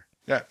Driver.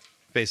 Yeah.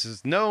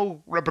 Faces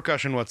no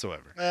repercussion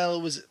whatsoever. Well,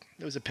 it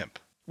was a pimp.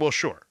 Well,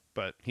 sure,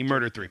 but he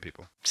murdered 3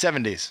 people.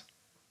 70s.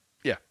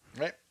 Yeah.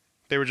 Right?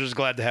 They were just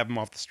glad to have him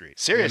off the street.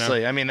 Seriously.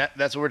 You know? I mean,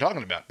 that's what we're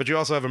talking about. But you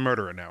also have a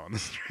murderer now on the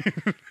street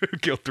who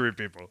killed 3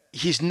 people.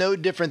 He's no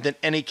different than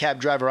any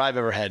cab driver I've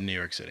ever had in New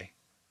York City.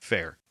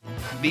 Fair.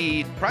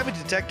 The private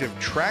detective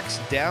tracks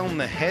down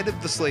the head of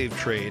the slave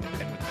trade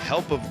and with the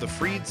help of the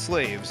freed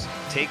slaves,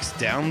 takes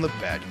down the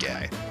bad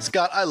guy.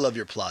 Scott, I love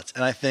your plots,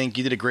 and I think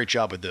you did a great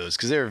job with those,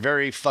 because they were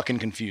very fucking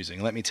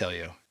confusing, let me tell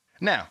you.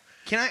 Now...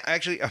 Can I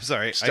actually... I'm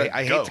sorry.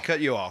 I hate to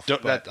cut you off,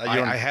 but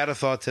I had a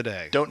thought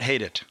today. Don't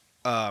hate it.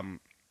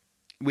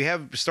 We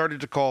have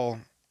started to call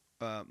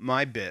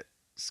my bit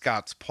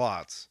Scott's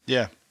Plots.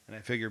 Yeah. And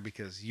I figure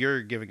because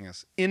you're giving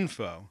us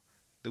info,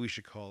 that we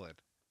should call it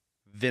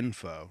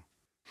Vinfo.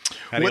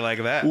 How do you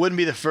like that? Wouldn't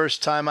be the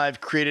first time I've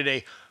created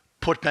a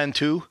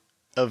portmanteau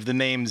of the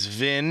names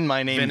Vin,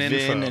 my name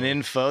Vin, and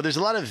Info. There's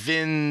a lot of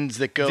Vins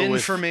that go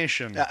with...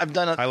 Vinformation. I've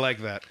done I like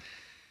that.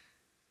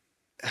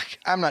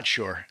 I'm not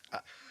sure.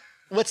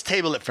 Let's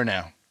table it for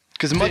now.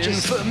 Because much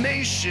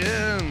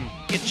Vinformation.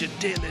 Get your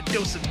daily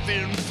dose of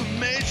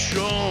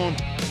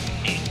Vinformation.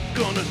 Ain't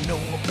gonna know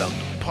about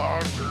the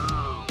Parker.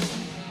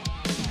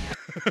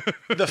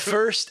 The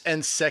first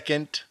and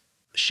second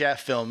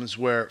Shaft films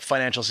were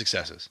financial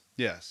successes.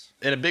 Yes.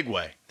 In a big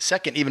way.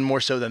 Second, even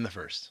more so than the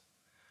first.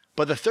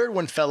 But the third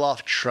one fell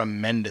off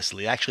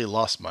tremendously. Actually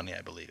lost money,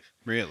 I believe.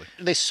 Really?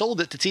 They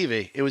sold it to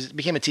TV. It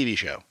became a TV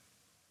show.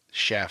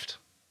 Shaft.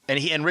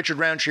 And Richard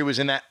Roundtree was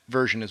in that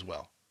version as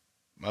well.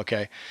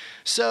 Okay.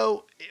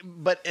 So,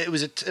 but it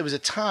was a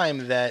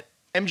time that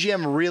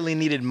MGM really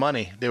needed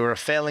money. They were a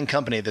failing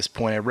company at this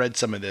point. I read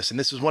some of this, and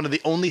this was one of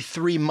the only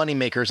 3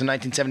 moneymakers in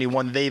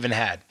 1971 they even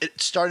had. It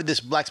started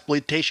this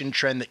blaxploitation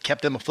trend that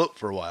kept them afloat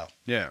for a while.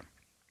 Yeah.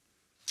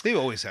 They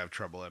always have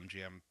trouble,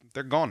 MGM.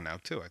 They're gone now,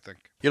 too, I think.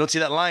 You don't see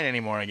that line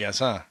anymore, I guess,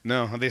 huh?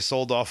 No, they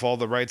sold off all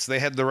the rights. They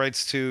had the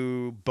rights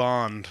to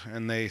Bond,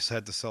 and they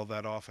had to sell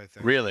that off, I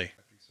think. Really?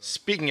 I think so.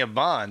 Speaking of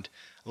Bond,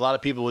 a lot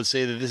of people would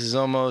say that this is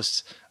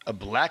almost a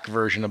black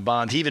version of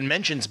Bond. He even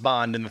mentions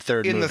Bond in the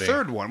third movie. In the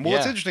third one. Well,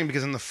 it's interesting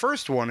because in the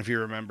first one, if you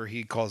remember,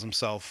 he calls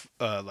himself,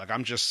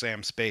 I'm just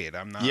Sam Spade.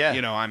 I'm not,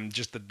 I'm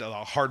just a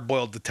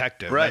hard-boiled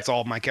detective. Right. That's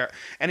all my character.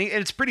 And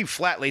it's pretty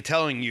flatly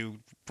telling you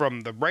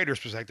from the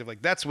writer's perspective,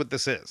 like, that's what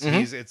this is.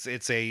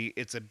 Mm-hmm.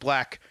 It's a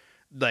black,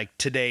 like,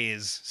 today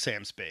is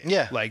Sam Spade.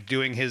 Yeah. Like,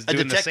 doing the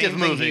detective same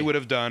movie thing he would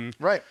have done.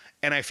 Right.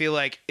 And I feel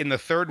like in the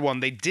third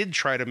one, they did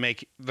try to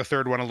make the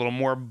third one a little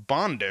more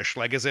Bondish,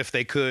 like as if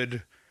they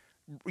could,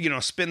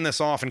 spin this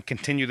off and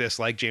continue this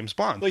like James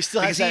Bond. Well, he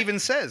still has that...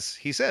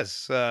 he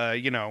says,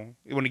 when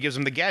he gives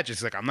him the gadgets,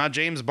 he's like, I'm not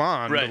James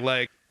Bond,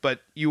 right. but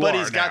But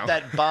he's got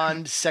that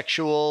Bond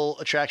sexual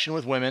attraction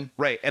with women.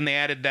 Right. And they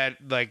added that,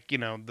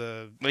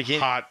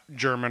 hot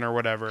German or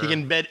whatever. He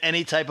can bed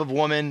any type of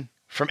woman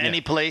from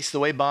any place the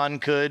way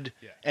Bond could.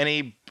 Yeah.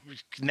 Any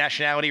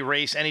nationality,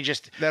 race,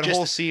 that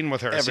whole scene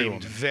with her seemed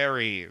woman.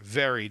 very,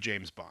 very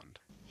James Bond.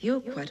 You're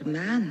quite a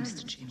man,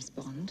 Mr. James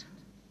Bond.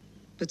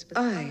 But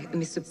I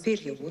am a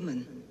superior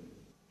woman.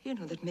 You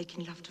know that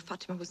making love to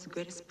Fatima was the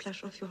greatest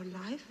pleasure of your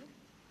life?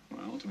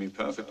 Well, to be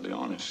perfectly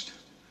honest,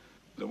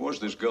 there was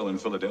this girl in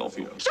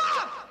Philadelphia. Shut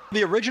up!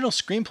 The original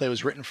screenplay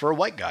was written for a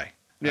white guy.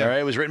 Yeah. All right?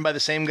 It was written by the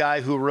same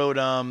guy who wrote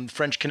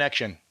French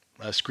Connection,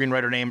 a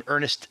screenwriter named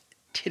Ernest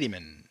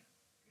Tidyman.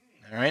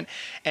 All right?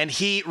 And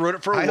he wrote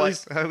it for a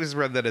white... I always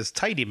read that as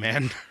Tidy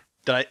Man.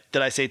 Did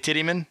I say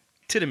Tidyman?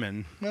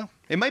 Tidyman. Well,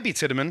 it might be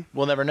Tidyman.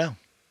 We'll never know.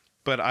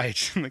 But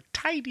like,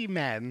 Tidy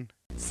Man.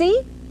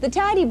 See? The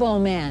Tidy Bowl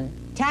Man.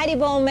 Tidy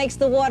Bowl makes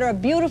the water a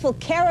beautiful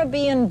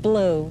Caribbean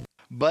blue.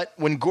 But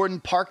when Gordon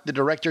Park, the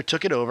director,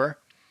 took it over,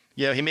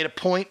 he made a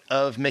point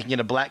of making it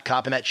a black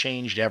cop, and that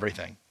changed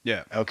everything.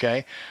 Yeah.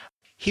 Okay?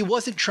 He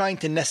wasn't trying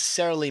to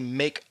necessarily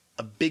make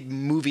a big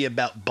movie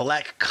about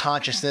black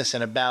consciousness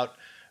and about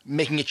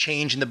making a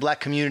change in the black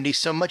community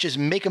so much as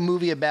make a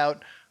movie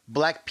about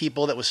black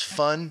people that was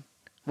fun,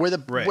 where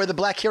the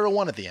black hero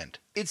won at the end.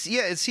 It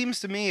seems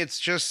to me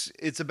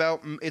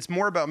it's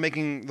more about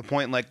making the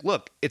point like,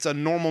 look, it's a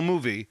normal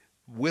movie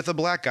with a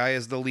black guy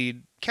as the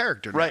lead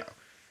character now. Right.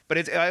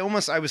 But I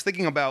was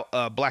thinking about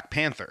Black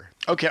Panther.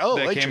 Okay.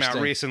 That came out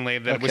recently.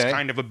 That was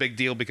kind of a big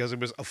deal because it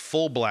was a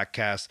full black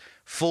cast,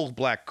 full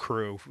black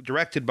crew,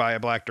 directed by a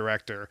black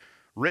director,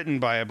 written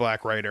by a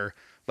black writer,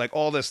 like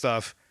all this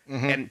stuff.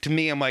 Mm-hmm. And to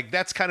me, I'm like,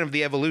 that's kind of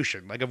the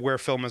evolution, like of where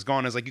film has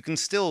gone. Is like you can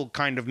still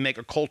kind of make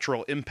a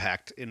cultural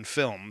impact in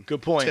film.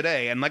 Good point.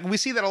 Today, and like we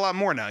see that a lot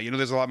more now.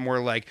 There's a lot more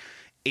like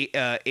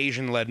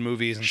Asian-led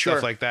movies and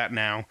stuff like that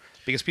now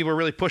because people are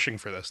really pushing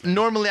for this.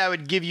 Normally, I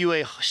would give you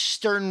a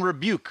stern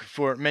rebuke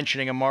for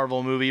mentioning a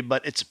Marvel movie,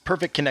 but it's a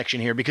perfect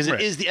connection here because it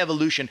is the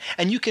evolution,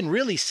 and you can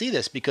really see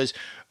this because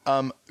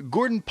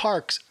Gordon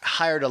Parks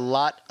hired a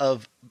lot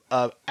of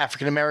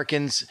African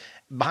Americans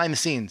behind the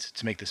scenes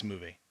to make this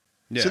movie.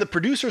 Yeah. So the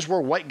producers were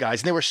white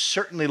guys, and they were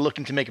certainly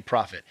looking to make a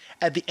profit.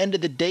 At the end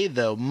of the day,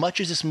 though, much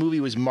as this movie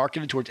was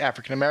marketed towards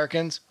African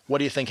Americans, what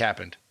do you think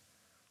happened?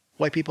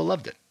 White people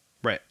loved it.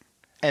 Right.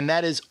 And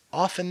that is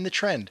often the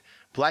trend.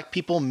 Black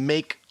people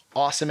make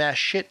awesome-ass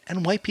shit,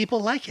 and white people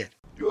like it.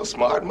 You're a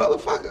smart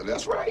motherfucker.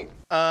 That's right.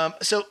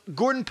 So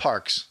Gordon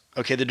Parks,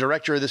 okay, the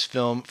director of this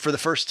film for the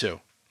first two.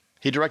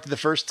 He directed the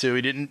first two.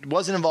 He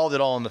wasn't involved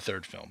at all in the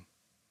third film.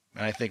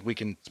 And I think we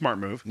can... Smart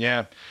move.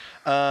 Yeah.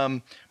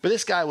 But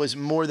this guy was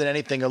more than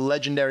anything a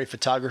legendary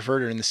photographer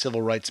during the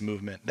civil rights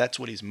movement. That's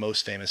what he's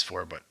most famous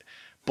for. But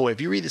boy,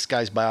 if you read this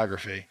guy's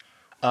biography,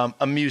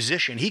 a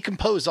musician, he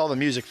composed all the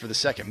music for the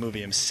second movie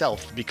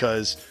himself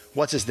because,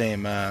 what's his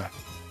name?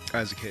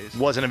 Isaac Hayes.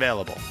 Wasn't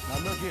available. Now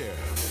look here.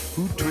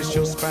 Who twists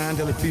your spine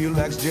till it feels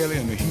like jelly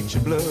and heat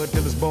your blood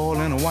till it's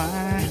boiling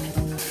wine?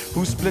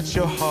 Who splits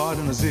your heart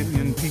in a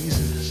zillion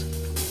pieces?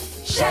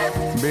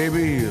 Chef!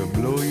 Baby, he'll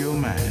blow your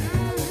mind.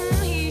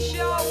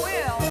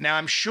 Now,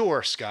 I'm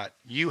sure, Scott,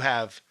 you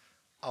have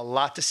a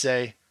lot to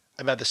say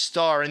about the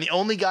star and the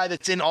only guy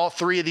that's in all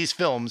three of these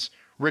films,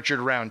 Richard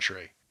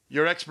Roundtree.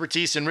 Your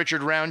expertise in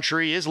Richard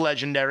Roundtree is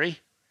legendary.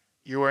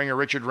 You're wearing a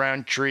Richard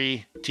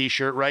Roundtree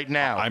t-shirt right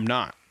now. I'm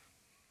not.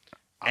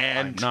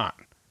 And I'm not.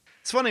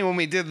 It's funny, when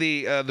we did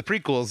the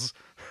prequels,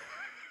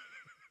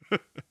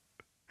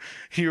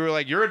 you were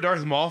like, you're a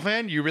Darth Maul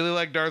fan? You really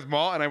like Darth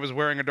Maul? And I was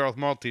wearing a Darth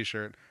Maul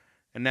t-shirt.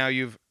 And now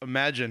you've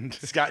imagined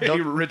Scott,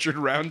 a Richard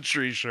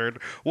Roundtree shirt.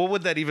 What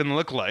would that even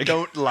look like?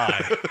 Don't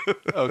lie.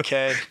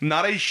 Okay.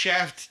 Not a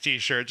Shaft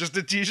t-shirt, just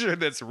a t-shirt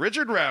that's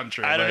Richard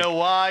Roundtree. I don't know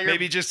why.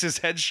 Maybe just his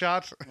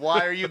headshot.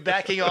 Why are you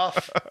backing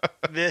off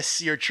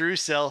your true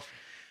self?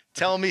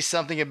 Tell me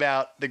something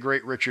about the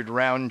great Richard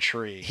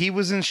Roundtree. He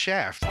was in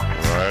Shaft.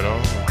 Right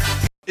on.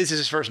 This is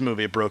his first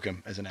movie. It broke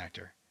him as an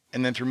actor.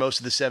 And then through most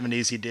of the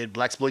 70s, he did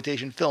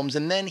blaxploitation films,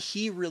 and then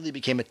he really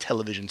became a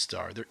television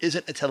star. There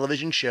isn't a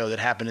television show that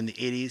happened in the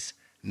 80s,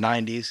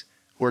 90s,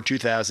 or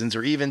 2000s,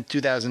 or even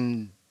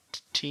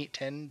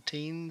 2010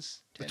 teens?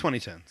 The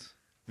 2010s.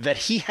 That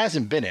he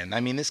hasn't been in. I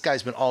mean, this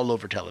guy's been all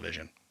over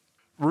television.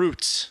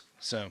 Roots,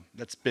 so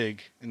that's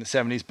big in the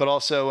 70s, but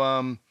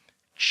also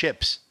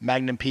Chips,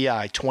 Magnum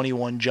P.I.,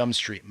 21 Jump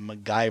Street,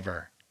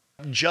 MacGyver.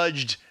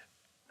 Judged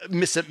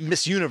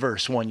Miss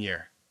Universe one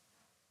year.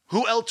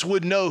 Who else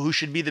would know who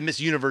should be the Miss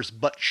Universe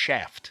but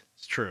Shaft?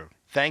 It's true.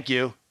 Thank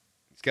you.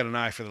 He's got an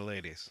eye for the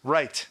ladies.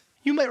 Right.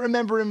 You might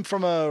remember him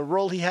from a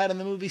role he had in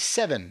the movie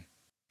Seven.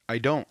 I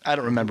don't. I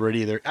don't remember it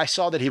either. I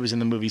saw that he was in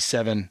the movie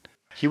Seven.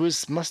 He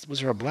was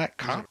there a black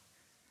cop?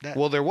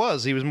 Well, there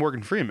was. He was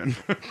Morgan Freeman.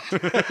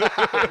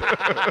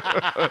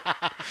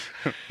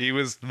 He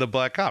was the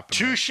black cop.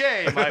 Touche,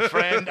 my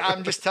friend.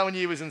 I'm just telling you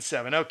he was in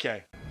Seven.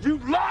 Okay. You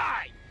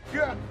lie!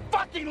 You're a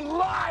fucking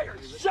liar!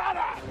 Shut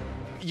up!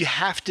 You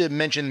have to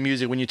mention the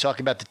music when you talk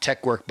about the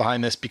tech work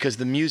behind this, because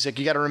the music,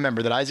 you got to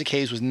remember that Isaac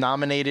Hayes was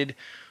nominated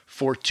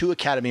for 2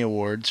 Academy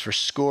Awards for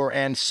score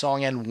and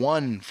song and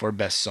won for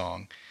Best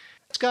Song.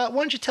 Scott,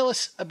 why don't you tell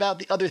us about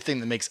the other thing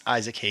that makes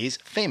Isaac Hayes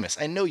famous?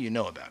 I know you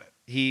know about it.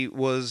 He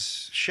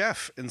was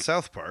chef in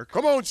South Park.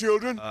 Come on,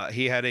 children.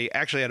 He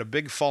actually had a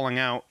big falling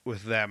out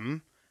with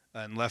them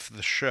and left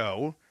the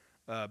show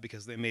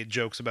because they made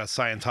jokes about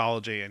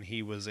Scientology, and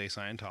he was a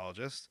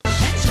Scientologist.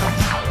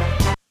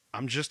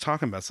 I'm just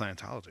talking about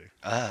Scientology.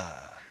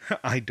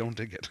 I don't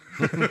dig it.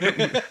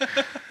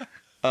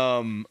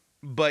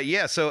 But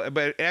yeah,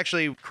 but it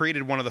actually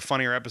created one of the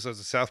funnier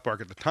episodes of South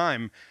Park at the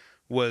time.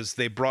 Was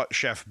they brought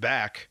Chef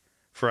back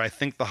for, I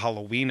think, the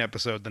Halloween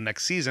episode the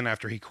next season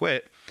after he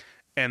quit,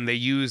 and they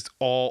used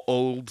all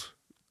old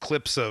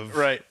clips of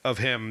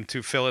him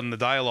to fill in the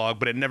dialogue,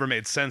 but it never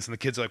made sense. And the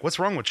kids are like, "What's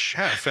wrong with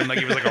Chef?" And like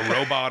he was like a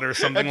robot or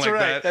something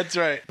that. That's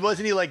right.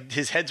 Wasn't he like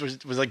his head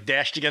was like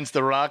dashed against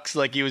the rocks,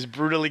 like he was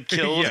brutally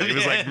killed? Yeah, he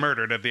was like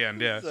murdered at the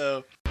end. Yeah.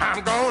 So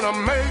I'm gonna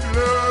make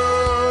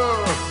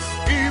love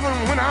even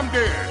when I'm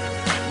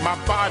dead. My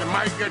body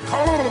might get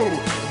cold,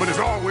 but it's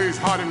always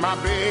hot in my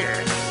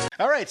bed.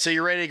 All right, so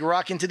you're ready to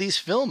rock into these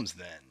films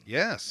then?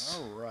 Yes.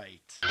 All right.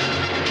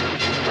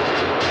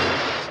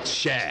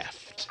 Shaft.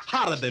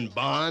 Hotter than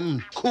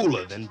Bond,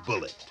 cooler than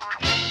Bullet.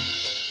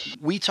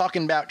 We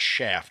talking about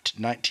Shaft,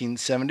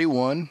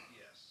 1971.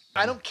 Yes.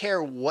 I don't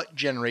care what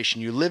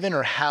generation you live in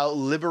or how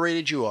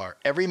liberated you are.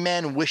 Every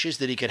man wishes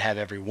that he could have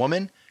every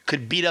woman,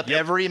 could beat up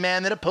every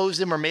man that opposed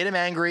him or made him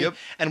angry,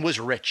 and was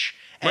rich.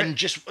 And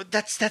just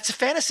that's a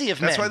fantasy of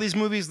men. That's why these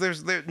movies,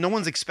 no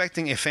one's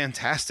expecting a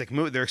fantastic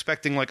movie. They're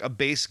expecting like a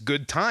base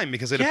good time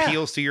because it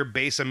appeals to your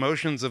base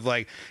emotions of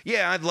like,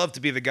 yeah, I'd love to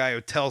be the guy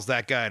who tells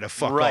that guy to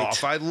fuck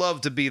off. I'd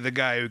love to be the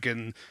guy who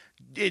can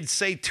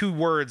say 2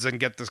 words and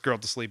get this girl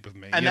to sleep with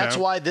me. And that's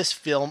why this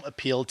film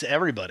appealed to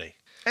everybody.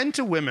 And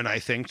to women, I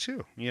think,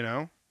 too,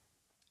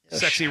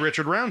 Sexy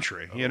Richard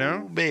Roundtree,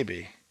 Oh,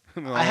 baby.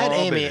 I had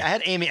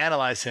Amy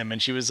analyze him,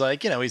 and she was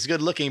like, he's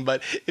good looking,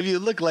 but if you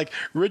look like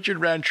Richard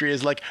Roundtree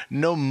is like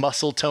no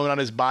muscle tone on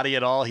his body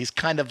at all. He's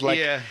kind of like,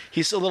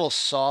 he's a little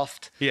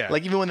soft. Yeah.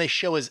 Like even when they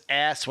show his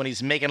ass when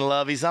he's making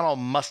love, he's not all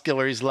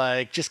muscular. He's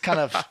like just kind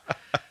of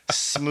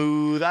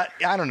smooth. I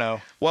don't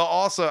know. Well,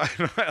 also,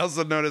 I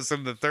also noticed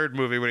in the third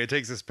movie when he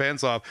takes his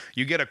pants off,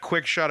 you get a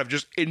quick shot of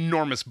just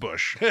enormous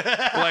bush, like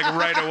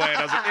right away. And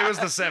I was like, it was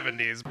the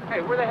 70s. Hey,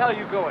 where the hell are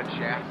you going,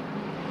 Shaft?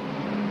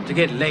 To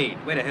get laid.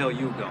 Where the hell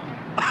you going?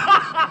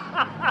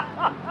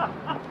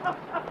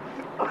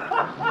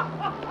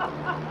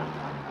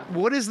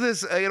 what is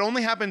this? It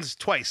only happens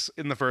twice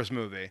in the first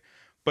movie.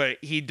 But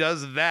he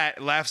does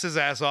that, laughs his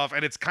ass off,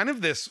 and it's kind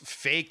of this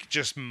fake,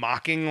 just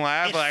mocking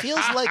laugh. It feels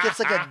like it's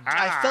like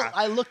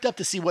I looked up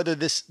to see whether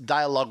this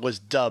dialogue was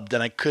dubbed,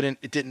 and I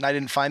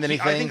didn't find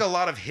anything. I think a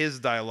lot of his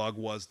dialogue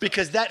was dubbed.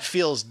 Because that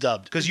feels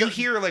dubbed. Because you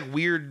hear like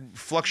weird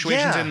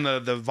fluctuations in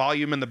the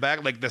volume in the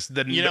back, like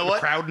the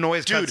crowd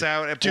noise cuts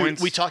out at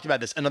points. We talked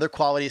about this. Another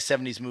quality of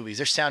 70s movies,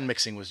 their sound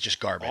mixing was just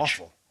garbage.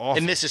 Awful.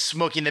 And this is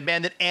Smokey and the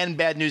Bandit and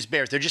Bad News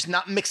Bears. They're just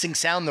not mixing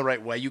sound the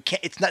right way. You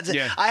can't. It's not.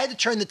 Yeah. I had to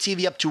turn the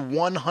TV up to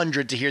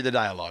 100 to hear the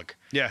dialogue.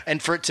 Yeah. And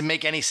for it to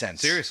make any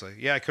sense. Seriously.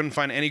 Yeah, I couldn't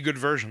find any good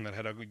version that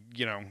had a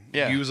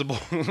usable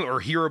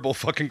or hearable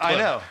fucking clip. I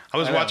know. I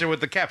was watching with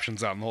the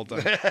captions on the whole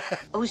time.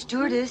 Oh,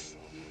 stewardess,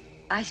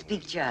 I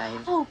speak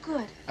jive. Oh,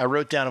 good. I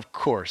wrote down, of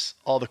course,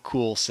 all the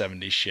cool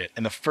 70s shit.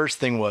 And the first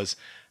thing was,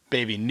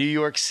 baby, New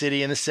York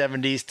City in the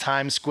 70s,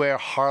 Times Square,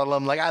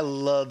 Harlem. Like, I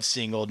love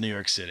seeing old New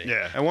York City.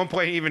 Yeah. At one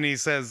point, even he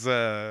says,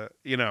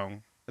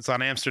 it's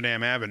on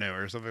Amsterdam Avenue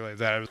or something like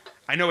that.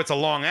 I know it's a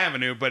long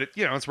avenue, but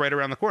it's right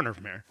around the corner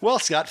from here. Well,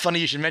 Scott, funny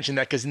you should mention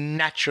that because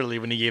naturally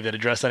when he gave that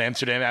address on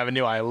Amsterdam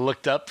Avenue, I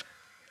looked up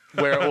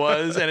where it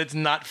was, and it's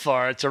not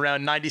far. It's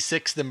around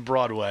 96th and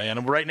Broadway,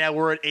 and right now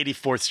we're at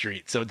 84th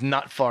Street, so it's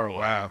not far away.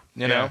 Wow.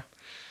 You know?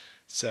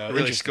 So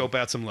really scope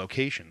out some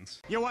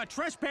locations. You are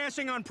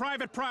trespassing on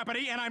private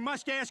property, and I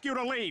must ask you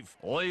to leave.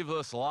 Leave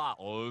this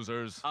lot,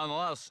 losers.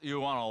 Unless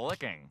you want a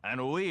licking.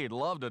 And we'd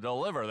love to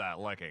deliver that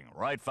licking.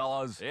 Right,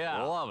 fellas?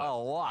 Yeah, love it. A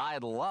lot.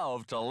 I'd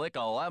love to lick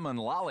a lemon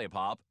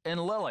lollipop in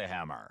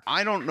Lilyhammer.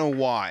 I don't know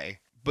why,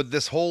 but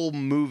this whole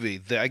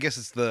movie, I guess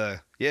it's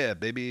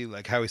baby,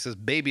 like how he says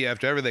baby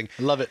after everything.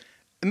 I love it.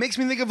 It makes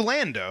me think of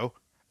Lando.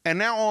 And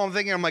now all I'm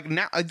thinking, I'm like,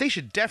 now they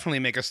should definitely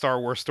make a Star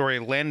Wars story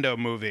Lando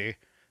movie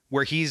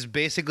where he's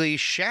basically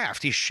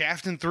Shaft. He's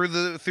shafting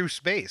through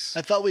space.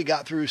 I thought we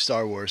got through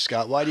Star Wars,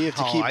 Scott. Why do you have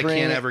to keep bringing I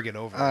can't it? ever get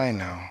over it. I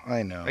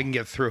know. I can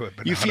get through it,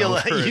 but you not feel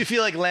over it. You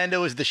feel like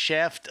Lando is the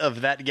Shaft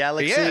of that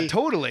galaxy? Yeah,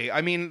 totally.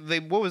 I mean,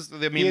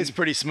 he is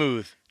pretty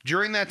smooth.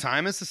 During that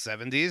time, it's the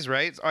 70s,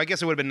 right? I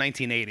guess it would have been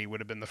 1980 would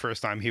have been the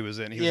first time he was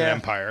in. He was in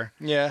Empire.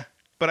 Yeah.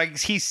 But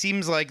he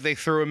seems like they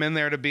threw him in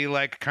there to be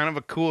like kind of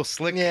a cool,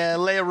 slick. Yeah,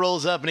 Leia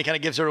rolls up and he kind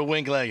of gives her a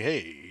wink like,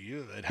 hey,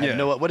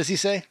 what does he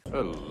say?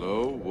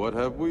 Hello, what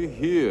have we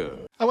here?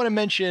 I want to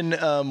mention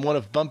one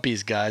of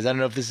Bumpy's guys. I don't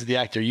know if this is the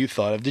actor you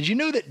thought of. Did you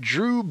know that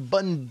Drew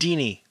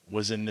Bundini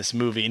was in this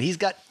movie? And he's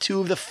got two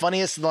of the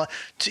funniest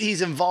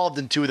he's involved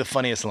in two of the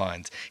funniest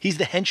lines. He's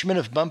the henchman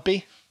of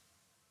Bumpy.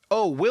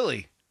 Oh,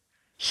 Willie.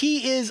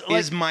 He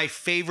is my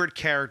favorite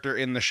character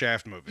in the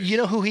Shaft movie. You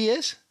know who he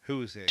is?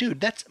 Who is he?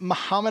 Dude, that's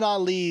Muhammad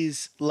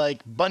Ali's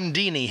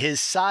Bundini, his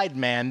side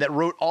man that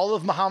wrote all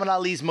of Muhammad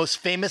Ali's most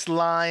famous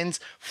lines,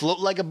 float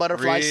like a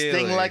butterfly,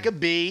 sting like a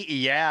bee.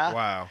 Yeah.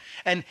 Wow.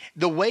 And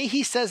the way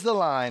he says the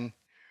line,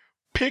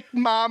 pick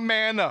my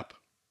man up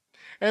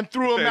and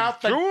threw him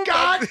out the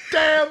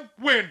goddamn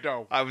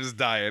window. I was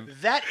dying.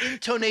 That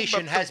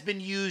intonation has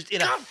been used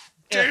in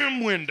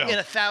damn window in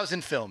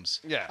 1,000 films.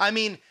 Yeah. I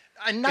mean,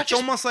 it's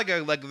almost like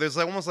there's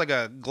almost like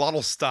a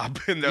glottal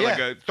stop in there, like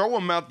a throw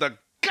him out the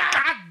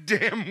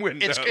goddamn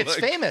window. It's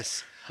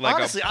famous. Like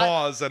honestly, a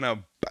pause and a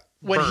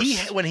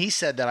burst. When he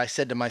said that, I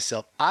said to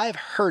myself, I've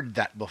heard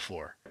that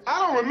before. I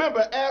don't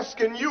remember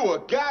asking you a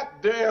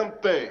goddamn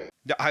thing.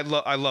 I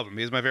love him.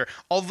 He's my favorite.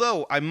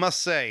 Although I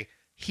must say,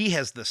 he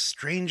has the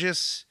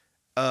strangest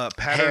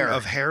pattern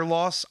of hair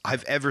loss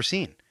I've ever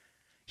seen.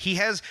 He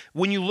has,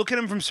 when you look at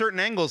him from certain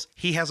angles,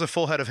 he has a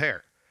full head of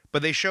hair.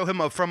 But they show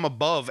him from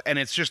above, and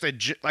it's just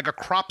like a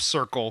crop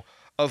circle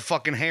of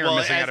fucking hair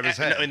missing out of his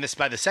head.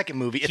 By the second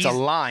movie, it's a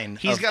line.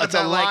 It's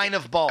a line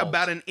of balls.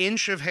 About an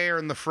inch of hair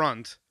in the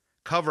front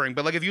covering.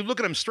 But like if you look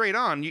at him straight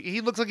on,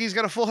 he looks like he's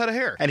got a full head of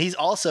hair. And he's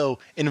also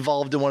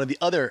involved in one of the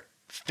other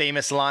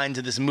famous lines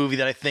of this movie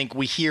that I think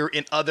we hear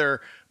in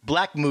other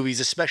black movies,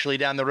 especially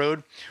down the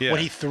road. Yeah.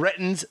 When he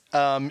threatens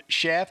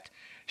Shaft,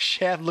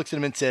 Shaft looks at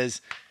him and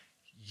says,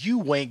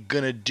 "You ain't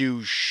gonna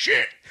do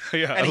shit."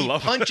 Yeah, and he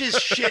punches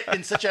shit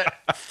in such a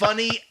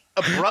funny,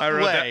 abrupt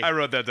way. I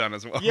wrote that down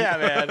as well. Yeah,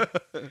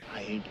 man.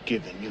 I ain't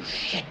giving you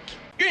shit.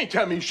 You ain't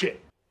telling me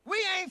shit. We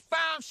ain't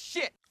found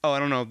shit. Oh, I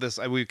don't know if this,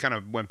 we kind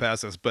of went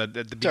past this, but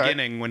at the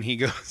beginning when he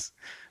goes,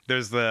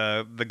 there's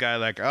the guy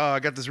like, "Oh, I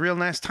got this real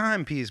nice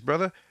timepiece,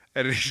 brother."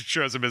 And he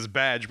shows him his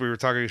badge. We were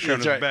talking, he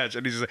showed him his badge.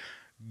 And he's just like,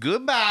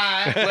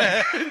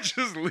 "Goodbye."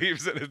 Just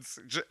leaves it. It's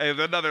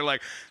another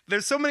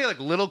there's so many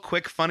little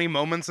quick funny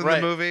moments in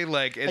the movie.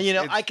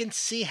 I can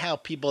see how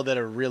people that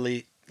are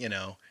really,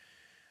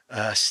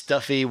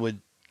 stuffy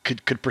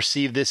could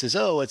perceive this as,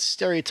 oh, it's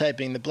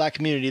stereotyping the black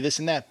community, this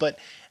and that. But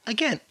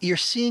again, you're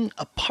seeing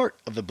a part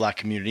of the black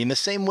community in the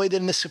same way that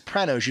in The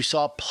Sopranos, you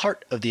saw a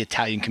part of the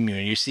Italian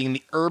community. You're seeing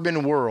the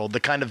urban world, the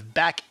kind of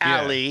back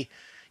alley.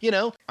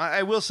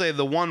 I will say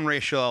the one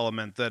racial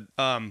element that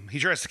he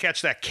tries to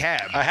catch that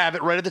cab. I have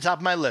it right at the top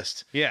of my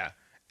list. Yeah.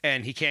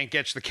 And he can't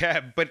catch the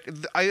cab. But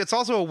it's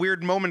also a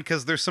weird moment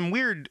because there's some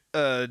weird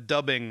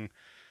dubbing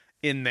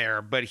in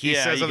there. But he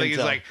says something. He's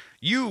like,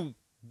 "You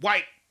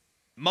white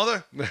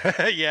mother.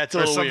 Yeah, it's a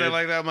or little something weird.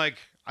 like that. I'm like,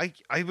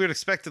 I would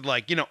expected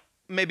like, you know,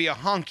 maybe a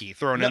honky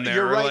thrown in there,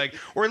 you're or right. like,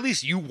 or at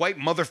least you white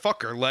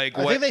motherfucker. Like,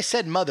 I what? think they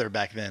said mother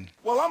back then.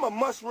 Well, I'm a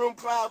mushroom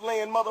cloud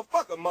laying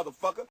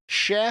motherfucker.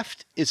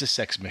 Shaft is a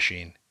sex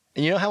machine.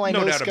 And you know how I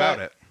know, No doubt Scott? about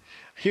it.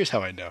 Here's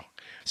how I know.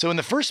 So in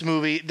the first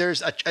movie,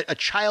 there's a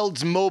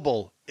child's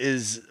mobile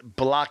is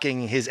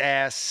blocking his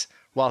ass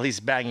while he's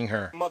banging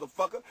her.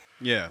 Motherfucker.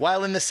 Yeah.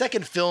 While in the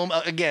second film,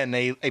 again,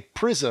 a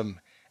prism,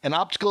 an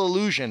optical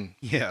illusion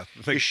Yeah.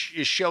 is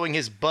showing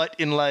his butt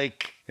in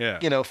like,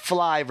 Yeah.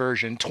 Fly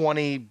version,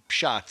 20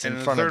 shots And in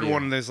the front of third you.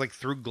 one, there's like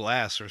through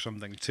glass or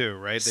something too,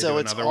 right? They So do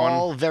it's another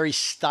all one. very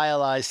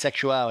stylized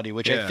sexuality,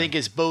 which I Yeah. think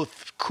is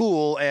both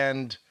cool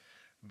and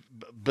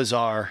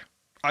bizarre.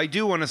 I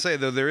do want to say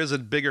though, there is a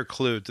bigger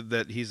clue to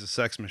that he's a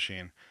sex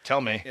machine.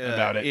 Tell me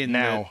about it in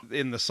now.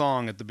 in the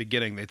song at the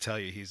beginning, they tell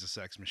you he's a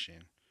sex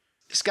machine.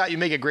 Scott, you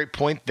make a great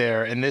point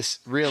there, and this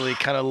really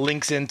kind of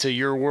links into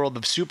your world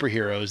of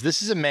superheroes.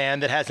 This is a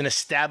man that has an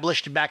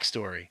established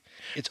backstory.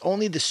 It's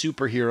only the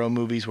superhero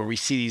movies where we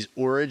see these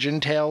origin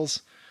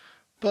tales,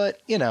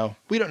 but, we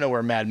don't know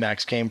where Mad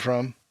Max came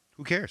from.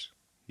 Who cares?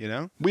 You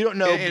know? We don't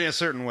know. In a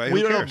certain way. We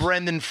who don't cares? know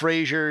Brendan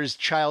Fraser's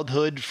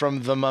childhood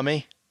from The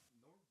Mummy.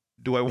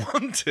 Do I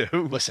want to?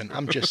 Listen,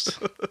 I'm just...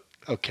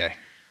 Okay.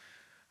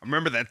 I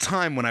remember that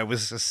time when I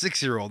was a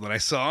 6-year-old and I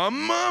saw a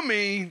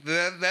mummy.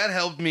 That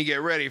helped me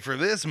get ready for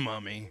this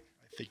mummy.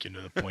 I think you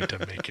know the point I'm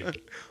making.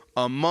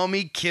 A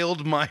mummy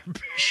killed my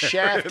parents.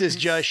 Shaft is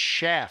just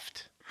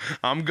Shaft.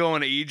 I'm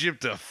going to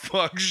Egypt to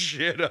fuck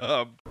shit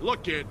up.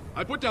 Look, kid,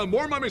 I put down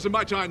more mummies in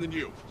my time than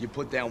you. You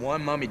put down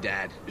one mummy,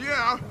 Dad.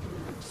 Yeah,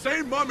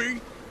 same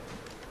mummy.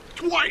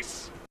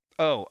 Twice.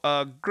 Oh,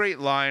 great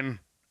line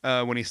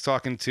when he's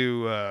talking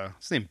to,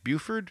 his name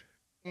Buford?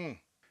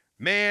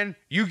 Man,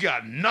 you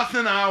got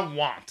nothing I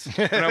want.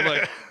 And I'm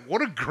like,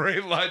 what a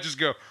great line. Just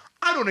go,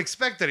 I don't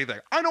expect anything.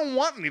 I don't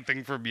want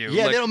anything from you.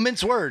 Yeah, Like, they don't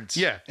mince words.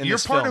 Yeah, in you're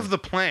this part film. of the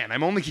plan.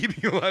 I'm only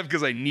keeping you alive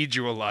because I need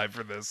you alive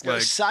for this.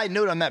 Like, Side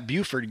note on that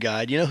Buford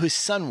guy, do you know who his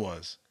son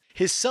was?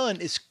 His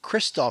son is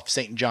Christoph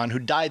St. John, who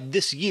died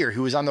this year,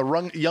 who was on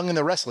the Young and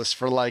the Restless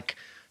for like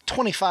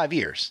 25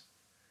 years.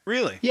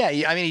 Really? Yeah,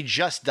 I mean, he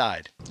just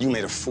died. You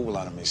made a fool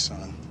out of me,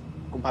 son.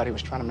 Nobody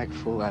was trying to make a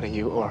fool out of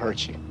you or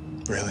hurt you.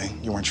 Really?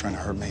 You weren't trying to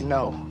hurt me?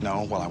 No.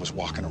 No? While I was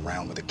walking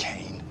around with a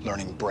cane,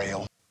 learning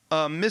Braille?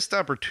 missed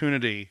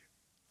opportunity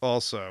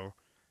also.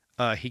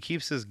 He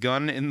keeps his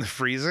gun in the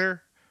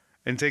freezer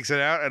and takes it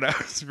out, and I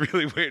was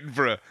really waiting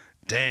for a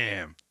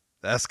damn.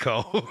 That's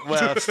cold.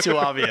 Well, it's too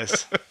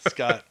obvious,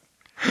 Scott.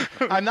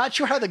 I'm not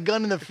sure how the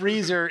gun in the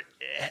freezer,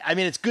 I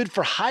mean, it's good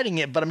for hiding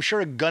it, but I'm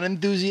sure a gun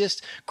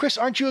enthusiast. Chris,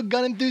 aren't you a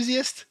gun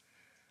enthusiast?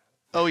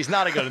 Oh, he's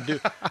not a gun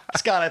enthusiast.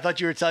 Scott, I thought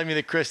you were telling me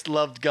that Chris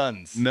loved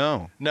guns.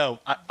 No. No,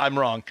 I'm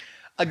wrong.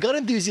 A gun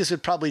enthusiast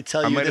would probably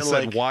tell I you might that, have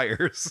said like,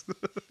 wires.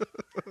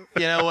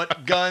 you know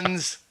what,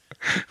 guns,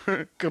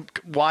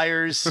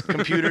 wires,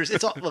 computers,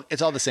 it's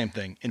all the same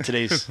thing in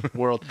today's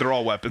world. They're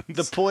all weapons.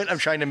 The point I'm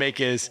trying to make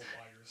is,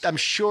 I'm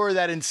sure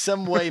that in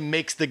some way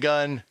makes the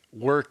gun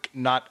work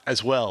not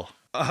as well.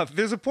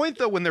 There's a point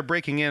though when they're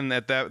breaking in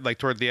at that, like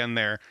toward the end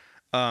there,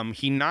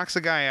 he knocks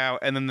a guy out,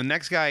 and then the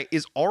next guy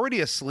is already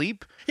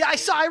asleep. Yeah,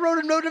 I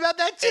wrote a note about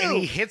that too. And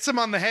he hits him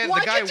on the head.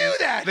 Why'd the guy, you do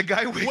that? The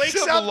guy wakes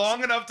up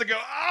long enough to go,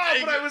 oh,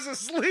 but I was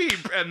asleep,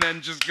 and then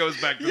just goes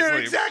back to You're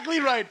sleep. exactly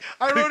right.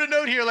 I wrote a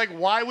note here like,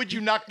 why would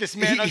you knock this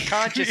man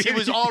unconscious? He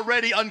was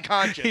already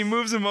unconscious. He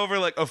moves him over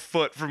like a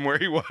foot from where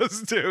he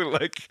was too.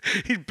 Like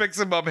he picks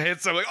him up,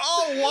 hits him, like,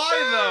 oh,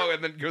 why though?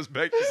 And then goes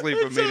back to sleep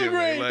It's so immediately.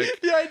 great. Like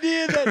The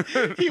idea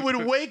that he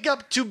would wake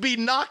up to be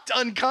knocked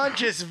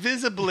unconscious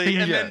visibly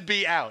and Yeah. then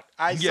be out.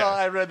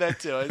 I read that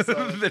too. I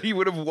saw it. that he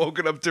would have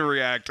woken up to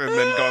react and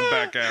then gone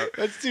back out.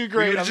 That's too We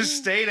great. would have just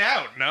stayed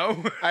out,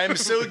 no? I am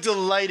so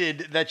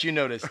delighted that you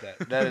noticed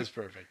that. That is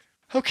perfect.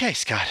 Okay,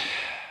 Scott.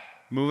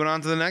 Moving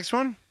on to the next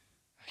one?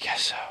 I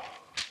guess so.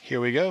 Here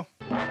we go.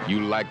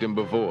 You liked him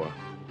before,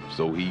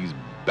 so he's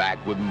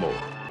back with more.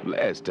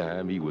 Last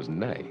time he was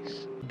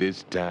nice.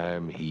 This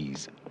time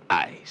he's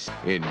ice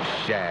in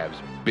Shaft's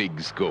Big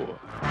Score.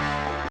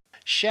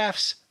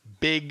 Shaft's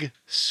Big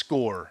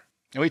Score.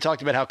 And we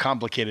talked about how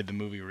complicated the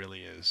movie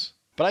really is.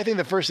 But I think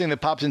the first thing that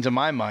pops into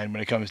my mind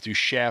when it comes to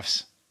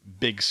Shaft's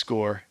Big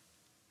Score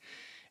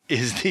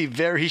is the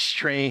very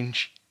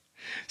strange,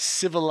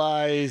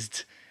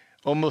 civilized,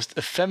 almost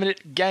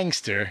effeminate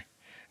gangster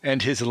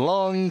and his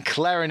long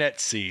clarinet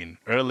scene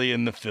early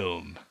in the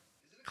film.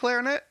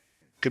 Clarinet?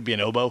 Could be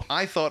an oboe.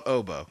 I thought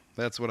oboe.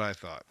 That's what I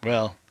thought.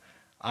 Well,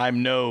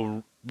 I'm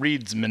no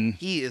reedsman.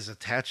 He is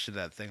attached to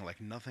that thing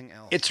like nothing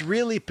else. It's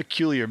really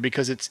peculiar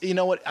because it's, you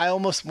know what, I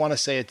almost want to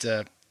say it's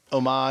a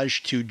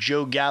homage to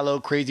Joe Gallo,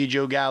 Crazy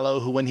Joe Gallo,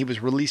 who when he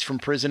was released from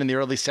prison in the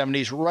early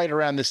 70s, right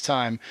around this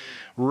time,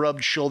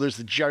 rubbed shoulders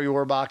with Jerry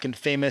Orbach and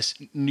famous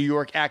New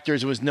York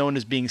actors and was known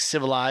as being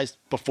civilized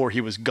before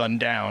he was gunned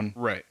down.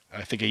 Right.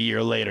 I think a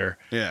year later.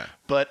 Yeah.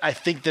 But I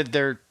think that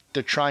they're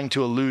trying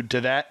to allude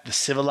to that, the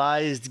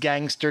civilized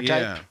gangster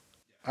type. Yeah.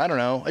 I don't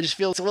know. I just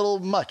feel it's a little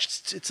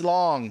much. It's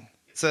long.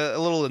 It's a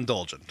little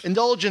indulgent.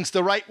 Indulgence,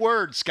 the right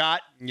word,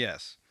 Scott.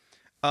 Yes.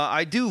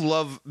 I do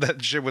love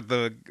that shit with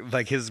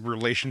his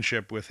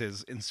relationship with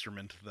his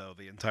instrument, though,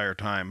 the entire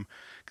time.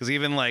 Because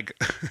even, like,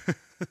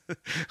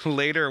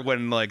 later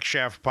when, like,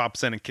 Shaft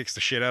pops in and kicks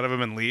the shit out of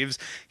him and leaves,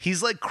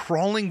 he's, like,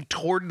 crawling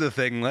toward the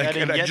thing. Like,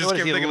 and I just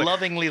kept thinking,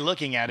 lovingly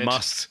looking at it.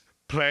 Must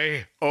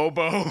play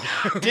oboe.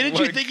 Didn't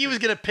you think he was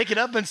going to pick it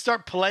up and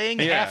start playing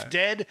half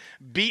dead,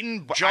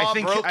 beaten, jaw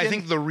broken? I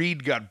think the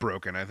reed got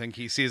broken. I think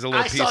he sees a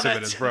little piece of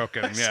it is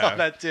broken. I saw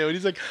that, too. And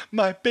he's like,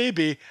 my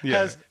baby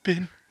has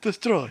been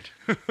destroyed.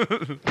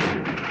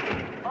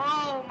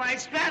 Oh, my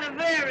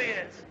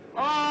Stradivarius!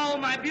 Oh,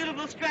 my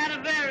beautiful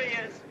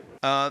Stradivarius!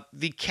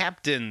 The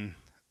captain,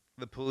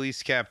 the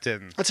police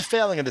captain. That's a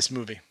failing of this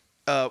movie.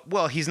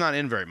 Well, he's not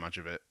in very much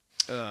of it.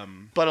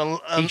 But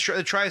he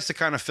tries to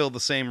kind of fill the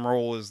same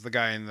role as the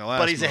guy in the last.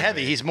 But he's movie. a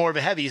heavy. He's more of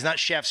a heavy. He's not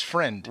Shaft's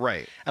friend,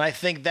 right? And I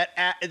think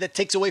that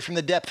takes away from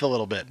the depth a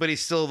little bit. But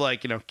he's still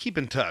like, keep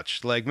in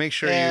touch. Like, make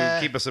sure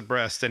you keep us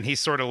abreast. And he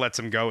sort of lets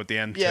him go at the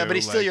end. Yeah, too. but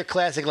he's still your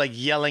classic, like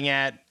yelling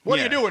at. What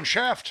are you doing,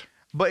 Shaft?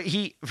 But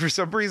he, for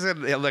some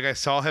reason, like I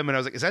saw him and I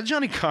was like, is that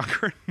Johnny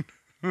Cochran?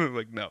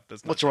 Like, no,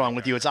 that's not. What's wrong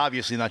with you? It's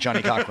obviously not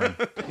Johnny Cochran.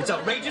 It's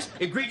outrageous,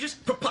 egregious,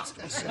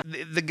 preposterous.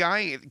 The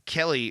guy,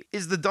 Kelly,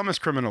 is the dumbest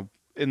criminal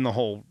in the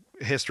whole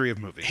history of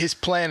movies. His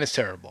plan is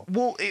terrible.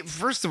 Well,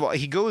 first of all,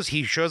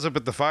 he shows up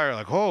at the fire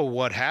like, oh,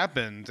 what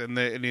happened?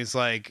 And he's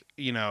like,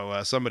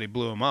 somebody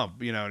blew him up,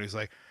 and he's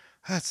like,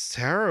 that's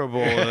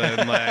terrible.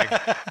 And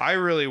like, I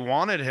really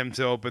wanted him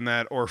to open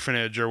that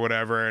orphanage or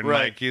whatever. And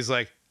like, he's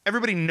like,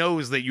 everybody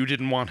knows that you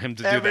didn't want him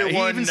to do that. He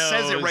even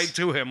says it right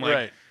to him.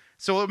 Like,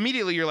 so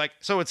immediately you're like,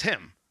 so it's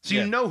him. So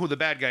you know who the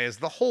bad guy is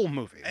the whole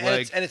movie.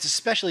 And it's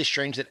especially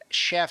strange that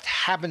Shaft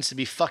happens to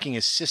be fucking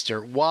his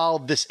sister while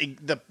this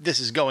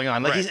is going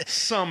on. Like he's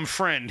some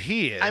friend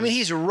he is. I mean,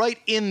 he's right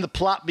in the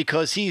plot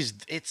because he's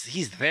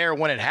there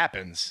when it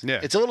happens. Yeah.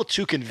 It's a little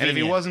too convenient. And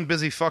if he wasn't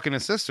busy fucking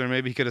his sister,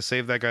 maybe he could have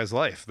saved that guy's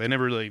life. They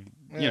never really,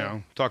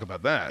 talk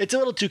about that. It's a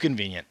little too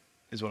convenient,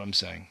 is what I'm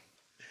saying.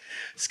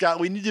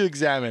 Scott, we need to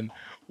examine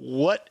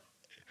what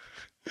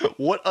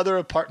other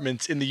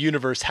apartments in the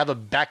universe have a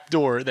back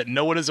door that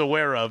no one is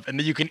aware of and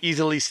that you can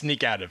easily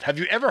sneak out of? Have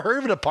you ever heard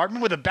of an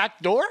apartment with a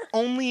back door?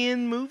 Only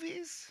in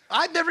movies?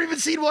 I've never even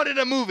seen one in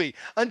a movie.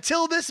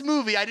 Until this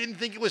movie, I didn't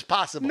think it was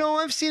possible. No,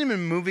 I've seen them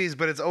in movies,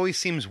 but it always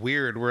seems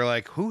weird. We're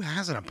like, who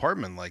has an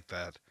apartment like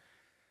that?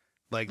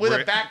 Like with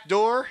a back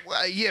door?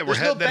 Yeah,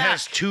 that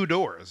has two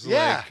doors.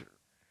 Yeah.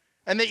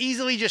 And they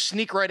easily just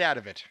sneak right out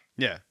of it.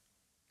 Yeah.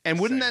 And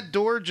wouldn't that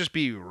door just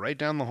be right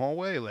down the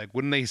hallway? Like,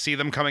 wouldn't they see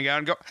them coming out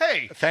and go,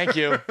 hey? Thank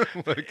you.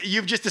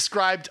 You've just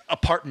described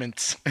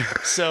apartments.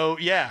 So,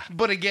 yeah.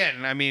 But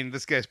again, I mean,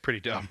 this guy's pretty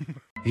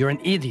dumb. You're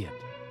an idiot.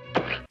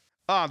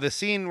 The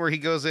scene where he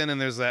goes in and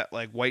there's that,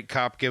 like, white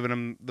cop giving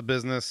him the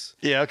business.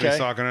 Yeah, okay. He's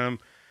talking to him.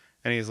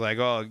 And he's like,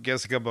 oh,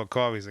 guess a cup of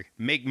coffee. He's like,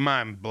 make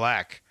mine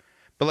black.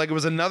 But, like, it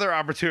was another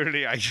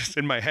opportunity I just,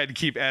 in my head,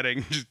 keep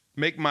adding, just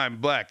make mine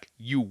black,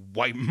 you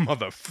white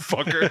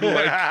motherfucker.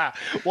 Like,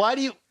 why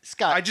do you...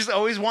 Scott, I just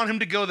always want him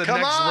to go the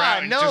next round.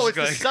 round. No, it's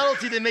the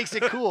subtlety that makes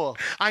it cool.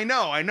 I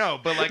know.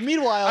 But like,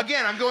 meanwhile,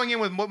 again, I'm going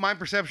in with what my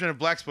perception of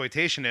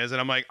blaxploitation is,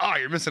 and I'm like, oh,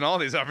 you're missing all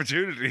these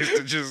opportunities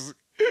to just.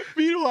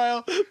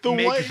 Meanwhile,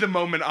 make the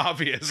moment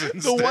obvious.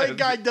 Instead. The white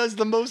guy does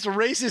the most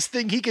racist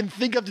thing he can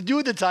think of to do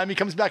at the time. He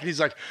comes back and he's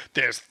like,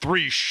 "There's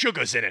 3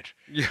 sugars in it."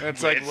 Yeah,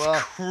 it's like, well,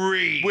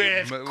 cream.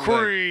 With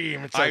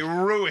cream. It's like,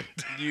 I ruined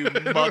you,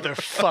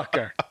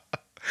 motherfucker.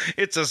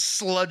 It's a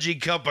sludgy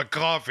cup of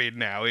coffee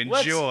now.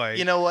 Enjoy.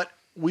 You know what?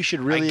 We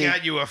should really. I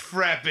got you a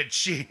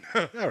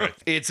frappuccino. All right.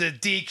 It's a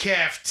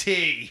decaf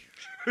tea.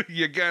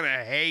 You're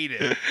gonna hate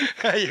it.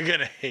 You're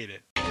gonna hate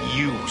it.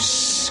 You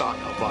son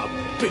of a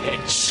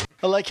bitch.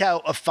 I like how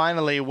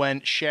finally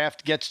when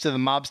Shaft gets to the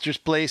mobster's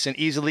place and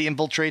easily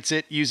infiltrates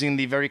it using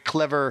the very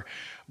clever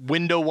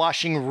window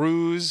washing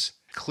ruse.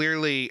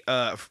 Clearly,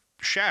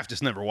 Shaft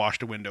has never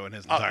washed a window in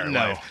his entire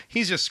life.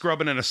 He's just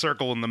scrubbing in a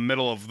circle in the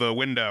middle of the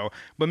window.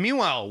 But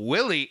meanwhile,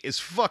 Willie is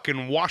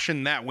fucking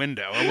washing that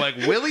window. I'm like,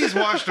 Willie's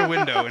washed a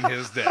window in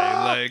his day.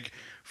 Like,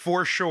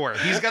 for sure.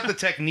 He's got the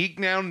technique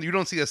now. You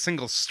don't see a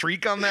single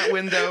streak on that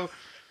window.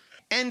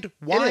 And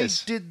why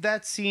did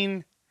that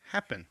scene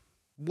happen?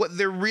 What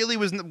there really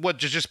was,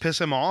 just piss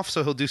him off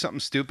so he'll do something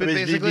stupid,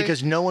 basically?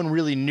 Because no one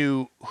really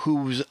knew who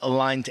was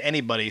aligned to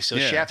anybody, so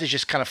Shaft is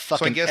just kind of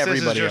fucking everybody up. So I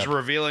guess this is just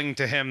revealing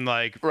to him,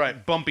 like,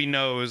 Bumpy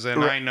knows,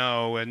 and I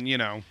know,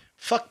 and,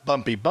 Fuck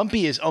Bumpy.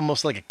 Bumpy is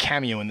almost like a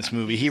cameo in this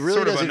movie. He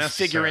really doesn't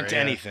figure into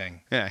anything.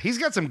 Yeah, he's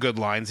got some good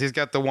lines. He's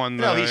got the one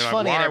that he's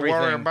funny and everything.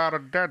 Why worry about a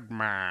dead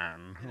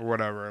man, or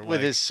whatever.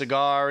 With his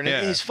cigar, and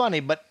he's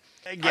funny, but...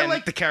 Again, I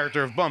like the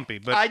character of Bumpy,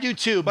 but I do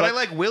too. But I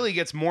like Willie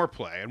gets more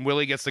play, and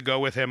Willie gets to go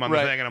with him on the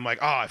thing, and I'm like,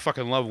 oh, I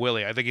fucking love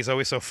Willie. I think he's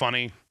always so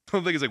funny. I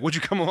think he's like, would you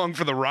come along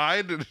for the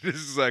ride? And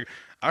he's like,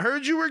 I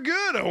heard you were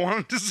good. I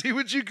wanted to see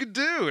what you could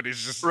do. And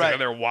he's just standing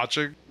there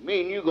watching.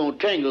 Me and you gonna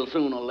tangle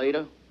sooner or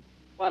later.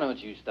 Why don't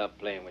you stop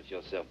playing with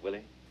yourself,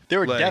 Willie? There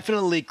were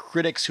definitely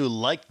critics who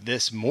liked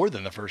this more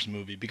than the first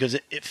movie because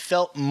it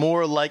felt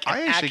more like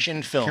an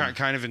action film. I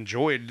kind of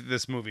enjoyed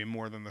this movie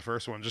more than the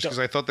first one just because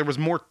I thought there was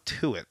more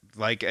to it.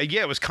 Like,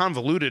 yeah, it was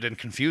convoluted and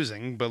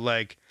confusing, but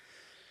like,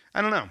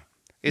 I don't know.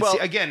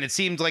 It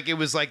seemed like it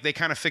was like they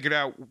kind of figured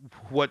out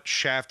what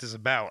Shaft is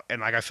about,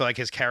 and like I feel like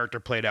his character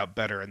played out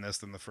better in this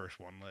than the first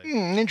one. Like,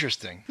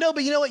 interesting. No,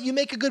 but you know what? You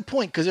make a good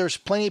point because there's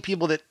plenty of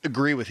people that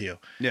agree with you.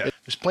 Yeah.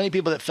 There's plenty of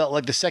people that felt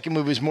like the second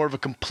movie was more of a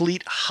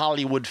complete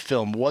Hollywood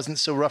film, wasn't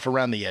so rough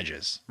around the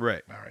edges.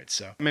 Right. All right.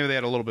 So maybe they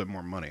had a little bit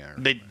more money.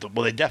 They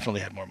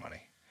definitely had more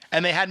money,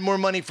 and they had more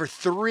money for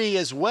 3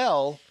 as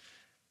well.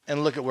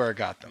 And look at where it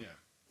got them. Yeah.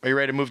 Are you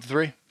ready to move to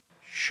 3?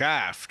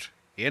 Shaft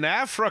in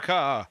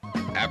Africa.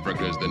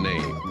 Africa's the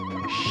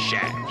name.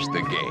 Shaft's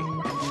the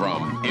game.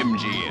 From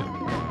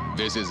MGM.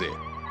 This is it.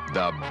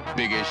 The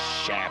biggest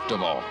shaft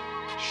of all.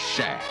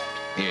 Shaft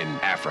in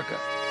Africa.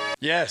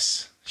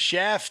 Yes.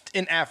 Shaft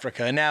in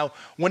Africa. Now,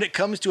 when it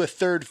comes to a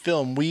third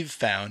film, we've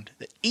found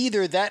that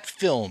either that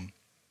film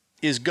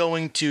is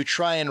going to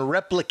try and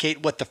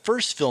replicate what the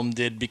first film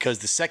did because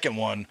the second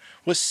one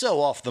was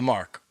so off the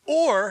mark,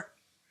 or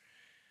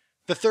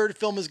the third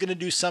film is going to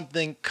do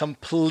something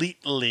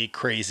completely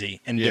crazy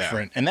and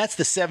different. And that's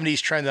the 70s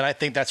trend, and I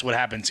think that's what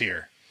happens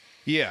here.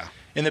 Yeah.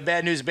 In the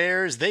Bad News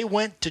Bears, they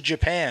went to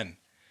Japan.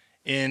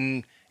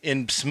 In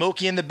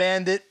Smokey and the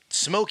Bandit,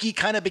 Smokey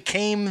kind of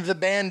became the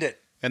bandit.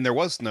 And there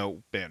was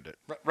no bandit.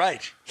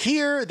 Right.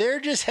 Here, they're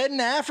just heading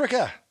to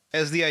Africa.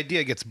 As the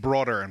idea gets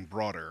broader and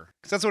broader.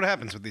 Because that's what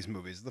happens with these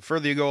movies. The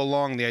further you go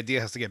along, the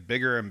idea has to get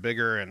bigger and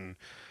bigger and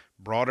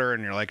broader.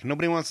 And you're like,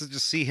 nobody wants to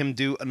just see him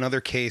do another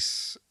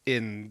case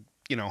in,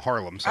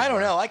 Harlem somewhere. I don't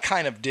know. I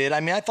kind of did.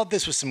 I mean, I thought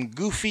this was some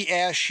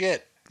goofy-ass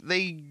shit.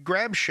 They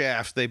grab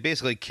Shaft. They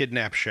basically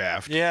kidnap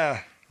Shaft.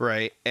 Yeah.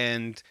 Right.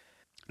 And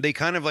they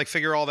kind of like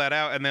figure all that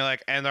out, and they're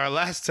like, and our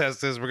last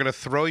test is we're going to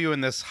throw you in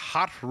this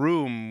hot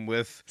room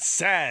with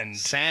sand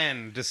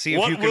to see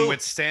if you can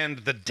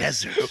withstand the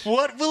desert.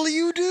 What will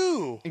you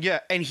do? Yeah,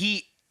 and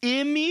he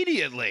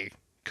immediately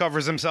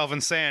covers himself in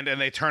sand, and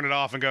they turn it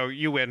off and go,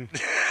 you win.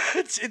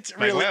 It's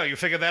like, well, you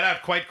figured that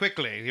out quite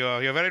quickly.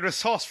 You're very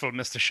resourceful,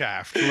 Mr.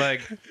 Shaft.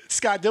 Like,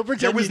 Scott, don't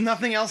pretend there was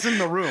nothing else in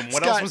the room.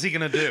 What else was he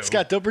going to do?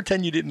 Scott, don't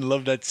pretend you didn't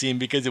love that scene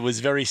because it was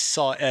very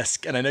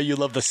Saw-esque, and I know you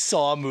love the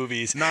Saw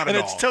movies. Not at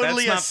all. And it's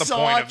totally That's a not the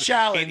Saw point of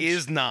challenge. It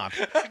is not.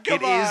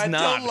 Come on,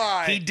 don't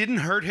lie. He didn't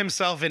hurt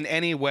himself in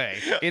any way.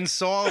 In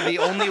Saw, the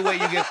only way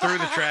you get through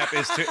the trap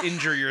is to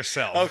injure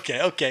yourself.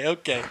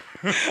 Okay.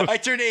 I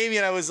turned to Amy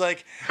and I was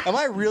like, am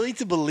I really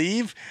to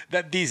believe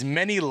that these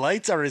many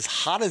lights are as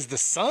hot as the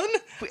sun?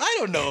 I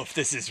don't know if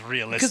this is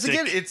realistic. Because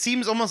again, it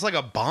seems almost like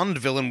a Bond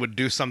villain would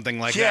do something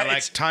like that.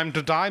 Like, time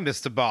to die,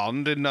 Mr.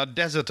 Bond, in a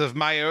desert of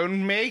my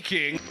own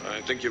making.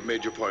 I think you've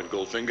made your point,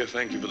 Goldfinger.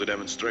 Thank you for the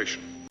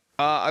demonstration.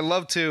 I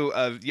love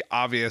the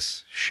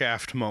obvious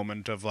Shaft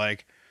moment of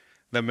like,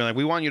 them being like,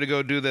 we want you to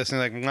go do this, and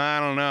like, I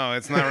don't know,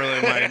 it's not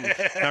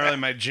really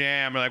my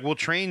jam. Or like, we'll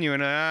train you,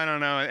 and I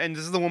don't know. And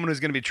this is the woman who's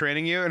going to be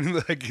training you, and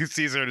like he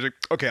sees her, and he's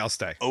like, okay, I'll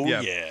stay. Oh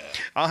yeah,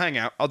 I'll hang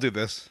out. I'll do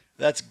this.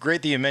 That's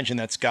great that you mentioned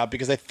that, Scott,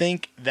 because I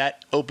think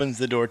that opens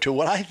the door to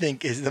what I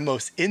think is the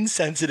most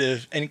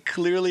insensitive and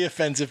clearly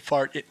offensive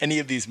part in any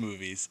of these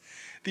movies: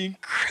 the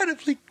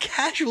incredibly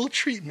casual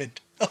treatment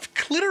of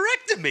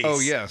clitorectomies. Oh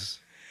yes,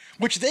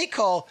 which they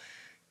call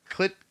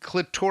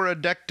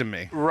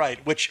clitoridectomy.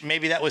 Right, which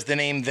maybe that was the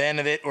name then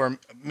of it, or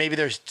maybe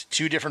there's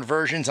 2 different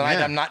versions, and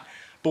I'm not.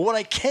 But what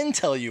I can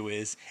tell you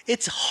is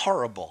it's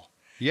horrible.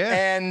 Yeah.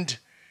 And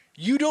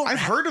you don't... I've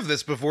heard of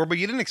this before, but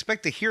you didn't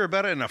expect to hear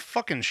about it in a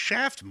fucking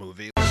Shaft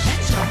movie.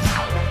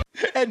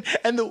 And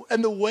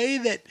the way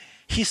that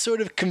he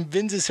sort of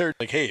convinces her,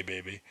 like, hey,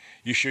 baby,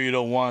 you sure you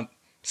don't want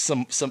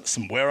some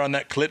wear on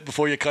that clit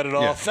before you cut it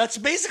off? Yeah. That's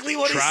basically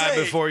what he's saying.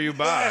 Try before you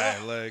buy.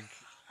 Like...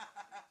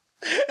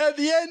 At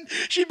the end,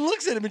 she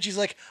looks at him and she's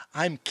like,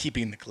 I'm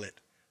keeping the clit.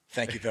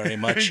 Thank you very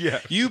much. Yeah.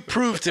 You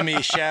proved to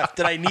me, Shaft,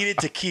 that I needed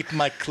to keep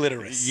my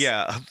clitoris.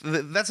 Yeah.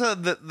 That's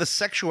the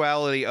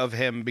sexuality of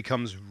him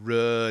becomes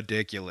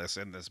ridiculous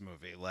in this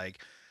movie. Like,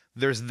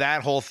 there's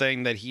that whole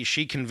thing that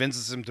she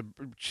convinces him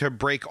to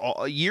break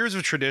years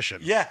of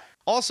tradition. Yeah.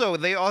 Also,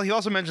 he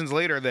also mentions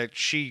later that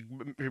she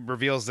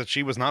reveals that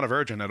she was not a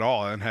virgin at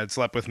all and had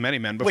slept with many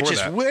men before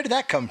that. Where did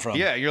that come from?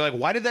 Yeah, you're like,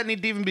 why did that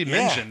need to even be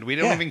mentioned? We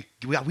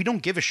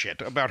don't give a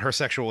shit about her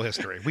sexual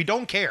history. We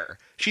don't care.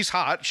 She's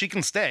hot. She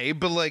can stay,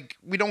 but like,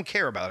 we don't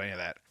care about any of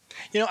that.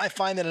 You know, I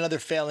find that another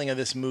failing of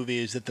this movie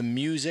is that the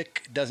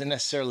music doesn't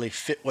necessarily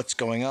fit what's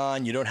going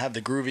on. You don't have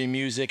the groovy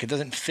music. It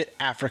doesn't fit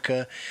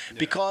Africa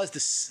because the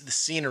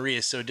scenery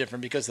is so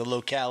different, because the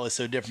locale is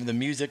so different. The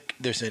music,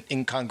 there's an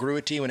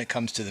incongruity when it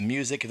comes to the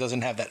music. It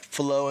doesn't have that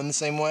flow in the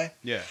same way.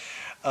 Yeah.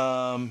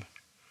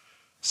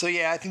 So,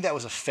 yeah, I think that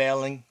was a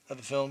failing of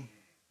the film,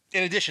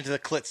 in addition to the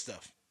clit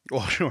stuff.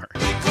 Well, sure.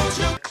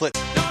 Clit.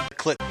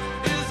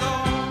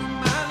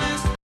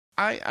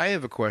 I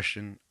have a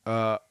question.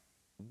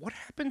 What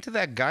happened to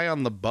that guy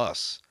on the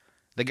bus?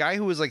 The guy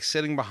who was like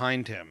sitting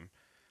behind him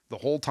the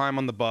whole time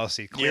on the bus.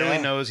 He clearly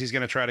knows he's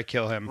going to try to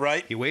kill him.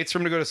 Right. He waits for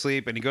him to go to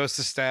sleep, and he goes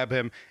to stab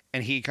him,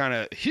 and he kind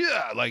of,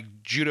 like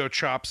judo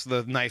chops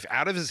the knife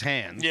out of his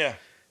hand. Yeah.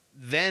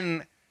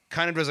 Then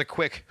kind of does a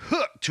quick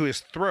hook to his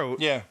throat.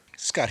 Yeah.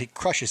 Scott, he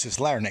crushes his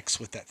larynx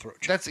with that throat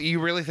chop. You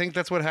really think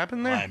that's what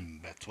happened there?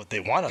 That's what they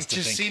want us to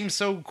think. It just seems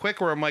so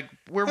quick where I'm like,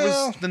 where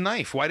was the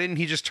knife? Why didn't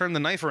he just turn the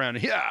knife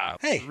around? Yeah.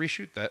 Hey.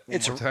 Reshoot that one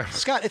It's more time.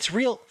 Scott, it's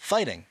real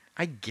fighting.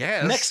 I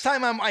guess. Next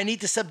time I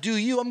need to subdue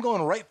you, I'm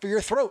going right for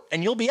your throat,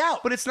 and you'll be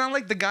out. But it's not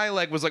like the guy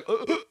was like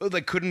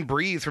couldn't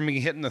breathe from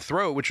being hit in the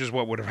throat, which is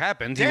what would have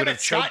happened. Damn He would it,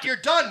 have choked. Scott, you're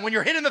done. When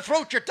you're hit in the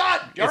throat, you're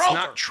done. You're It's over.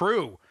 not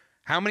true.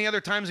 How many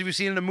other times have you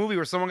seen in a movie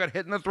where someone got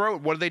hit in the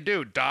throat? What did they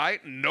do? Die?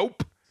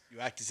 Nope. You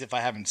act as if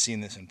I haven't seen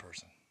this in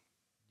person.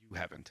 You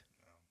haven't.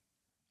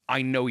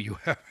 I know you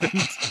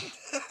haven't.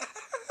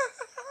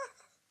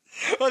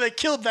 Oh, they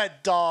killed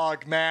that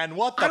dog, man.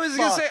 What the fuck? I was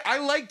going to say, I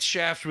liked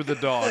Shaft with the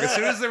dog. As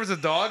soon as there was a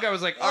dog, I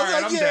was like, all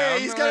right, I'm yeah, down.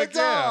 He's got a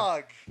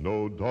dog.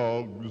 No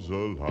dogs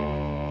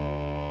allowed.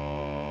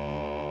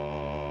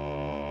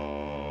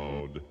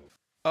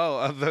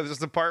 Oh, there's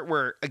the part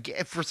where,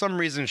 again, for some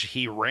reason,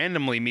 he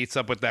randomly meets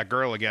up with that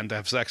girl again to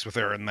have sex with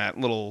her in that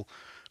little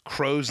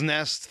crow's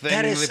nest thing.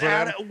 That is they put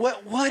out.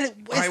 what is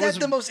that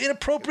the most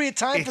inappropriate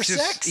time for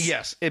sex?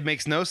 Yes, it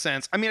makes no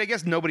sense. I mean, I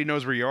guess nobody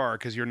knows where you are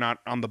because you're not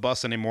on the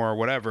bus anymore or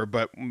whatever,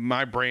 but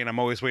my brain, I'm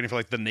always waiting for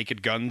like the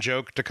Naked Gun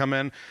joke to come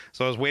in.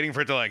 So I was waiting for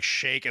it to like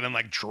shake and then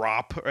like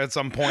drop at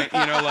some point,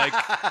 like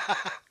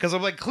because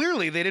I'm like,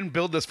 clearly they didn't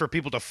build this for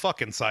people to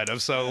fuck inside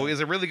of. So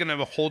is it really going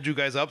to hold you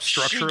guys up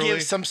structurally? She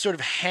gives some sort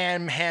of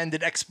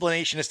ham-handed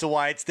explanation as to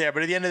why it's there,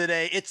 but at the end of the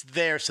day, it's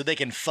there so they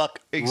can fuck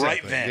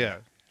right then. Yeah.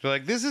 They're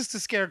like, this is to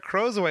scare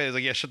crows away. It's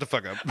like, yeah, shut the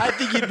fuck up. I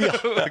think you'd be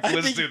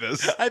let's do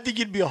this. I think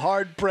you'd be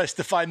hard pressed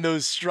to find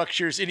those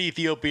structures in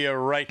Ethiopia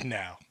right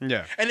now.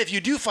 Yeah. And if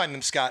you do find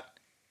them, Scott,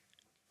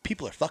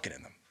 people are fucking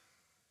in them.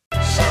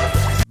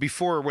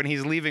 Before, when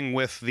he's leaving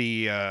with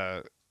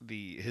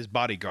his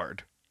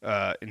bodyguard,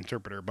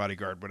 interpreter,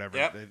 bodyguard,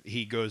 whatever,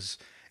 he goes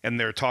and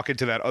they're talking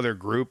to that other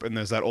group, and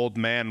there's that old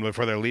man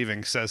before they're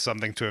leaving says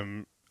something to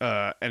him,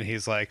 and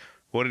he's like,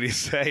 what did he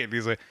say? And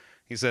he's like,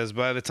 he says,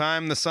 by the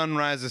time the sun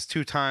rises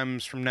 2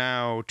 times from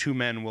now, 2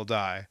 men will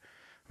die.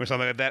 Or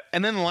something like that.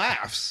 And then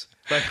laughs.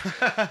 Like,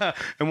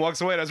 and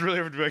walks away. And I was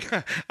really like,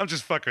 I'm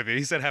just fucking with you.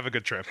 He said, have a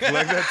good trip.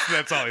 Like,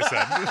 that's all he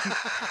said.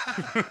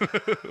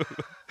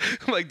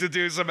 Like, to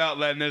do some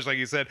outlandish, like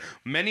he said,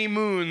 many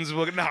moons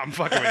will... No, I'm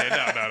fucking with you.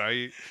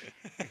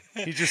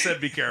 No. He just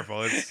said, be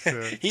careful. It's,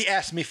 he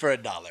asked me for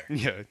 $1.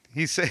 Yeah.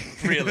 He said...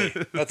 Really?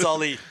 That's all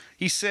he...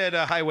 He said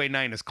Highway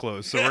 9 is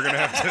closed, so we're going to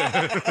have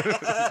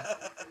to...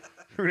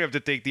 We're going to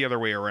have to take the other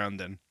way around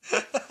then.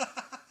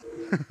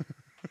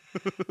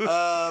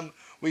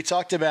 We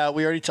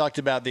already talked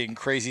about the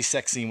crazy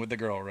sex scene with the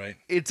girl, right?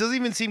 It doesn't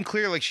even seem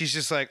clear. Like, she's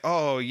just like,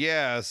 oh,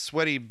 yeah,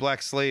 sweaty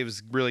black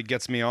slaves really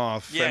gets me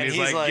off. Yeah, and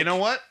he's like, you know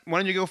what? Why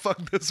don't you go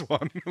fuck this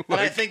one? Like, and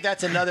I think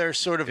that's another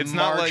sort of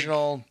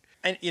marginal...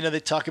 And, they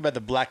talk about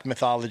the black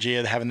mythology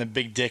of having the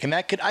big dick. And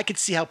I could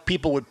see how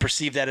people would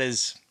perceive that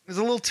as... There's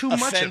a little too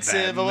much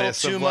offensive, a little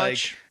too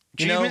much.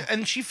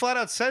 And she flat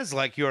out says,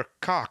 like, you're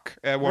cock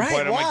at one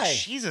point. I'm why? like,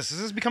 Jesus, this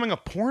is becoming a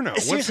porno.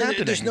 What's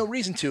happening? There's no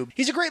reason to.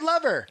 He's a great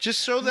lover.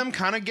 Just show them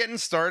kind of getting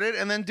started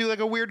and then do, like,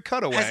 a weird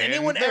cutaway. Has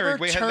anyone ever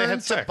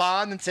turned to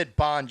Bond and said,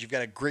 Bond, you've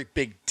got a great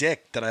big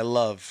dick that I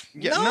love?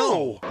 Yeah,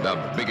 no.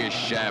 The biggest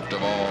shaft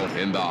of all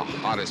in the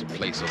hottest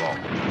place of all.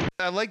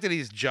 I like that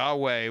he's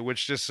Yahweh,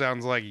 which just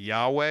sounds like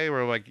Yahweh.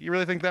 Or like, you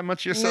really think that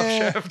much of yourself,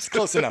 Shaft? It's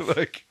close enough.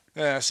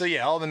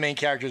 All the main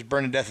characters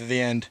burn to death at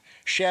the end.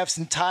 Shaft's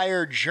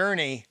entire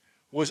journey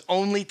was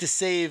only to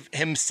save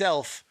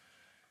himself,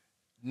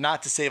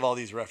 not to save all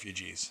these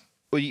refugees.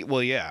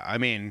 Well, yeah. I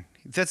mean,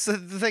 that's the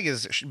thing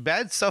is,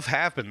 bad stuff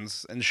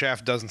happens, and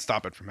Shaft doesn't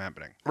stop it from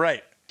happening.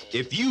 Right.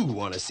 If you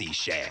want to see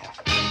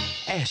Shaft,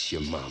 ask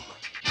your mama.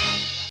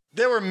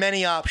 There were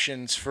many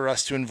options for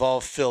us to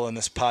involve Phil in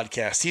this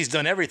podcast. He's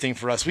done everything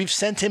for us. We've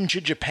sent him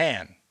to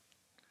Japan.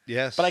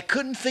 Yes. But I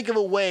couldn't think of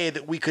a way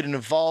that we could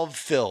involve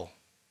Phil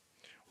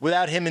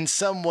without him in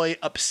some way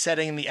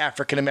upsetting the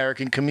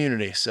African-American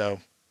community. So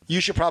you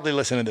should probably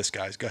listen to this,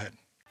 guys. Go ahead.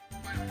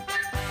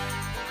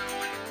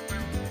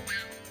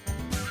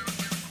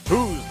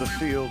 Who's the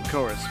field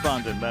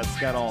correspondent that's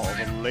got all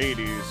the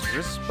ladies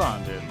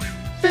responding?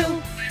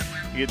 Phil.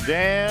 You're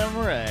damn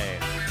right.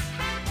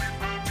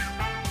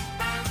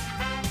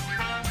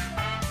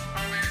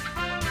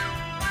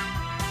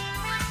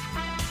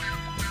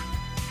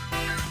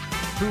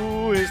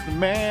 Who is the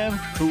man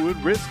who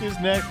would risk his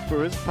neck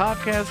for his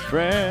podcast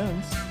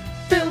friends?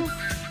 Phil.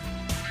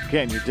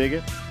 Can you dig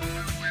it?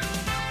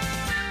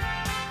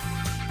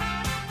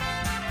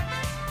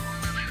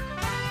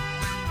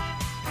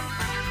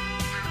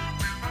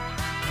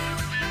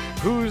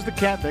 Who's the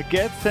cat that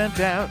gets sent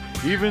out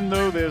even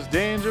though there's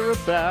danger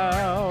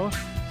about?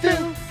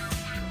 Phil.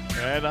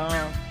 Right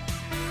on.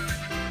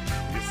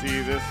 You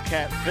see this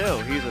cat Phil,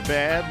 he's a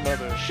bad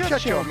mother.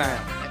 Shut your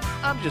mouth.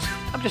 I'm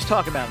just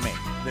talking about me.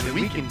 Then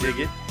we can dig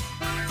it.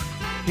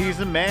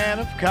 He's a man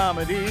of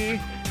comedy,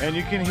 And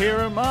you can hear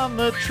him on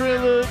the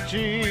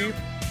Trilogy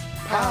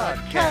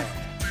Podcast.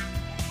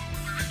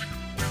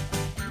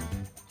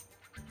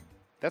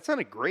 That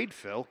sounded great,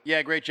 Phil.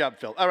 Yeah, great job,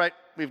 Phil. All right,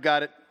 we've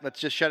got it. Let's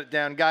just shut it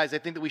down. Guys, I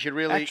think that we should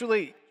really...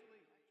 Actually...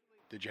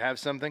 Did you have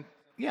something?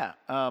 Yeah,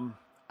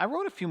 I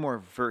wrote a few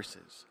more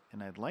verses,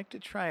 and I'd like to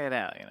try it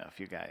out, if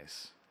you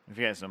guys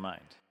don't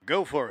mind.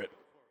 Go for it.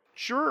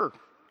 Sure.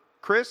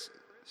 Chris,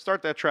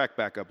 start that track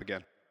back up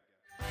again.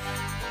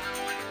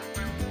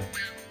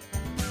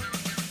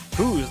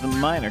 Who's the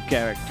minor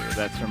character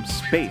that's from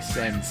Space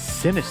and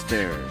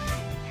Sinister?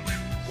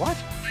 What?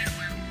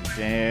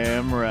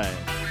 Damn right.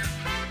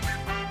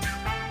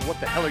 What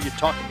the hell are you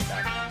talking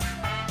about?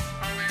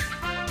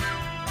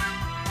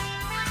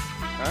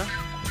 Huh?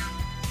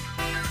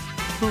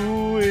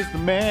 Who is the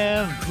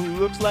man who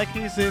looks like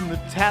he's in the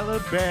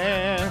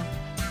Taliban?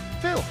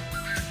 Phil.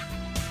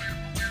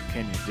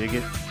 Can you dig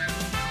it?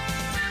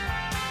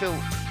 Phil,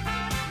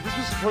 this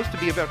was supposed to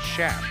be about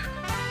Shaft.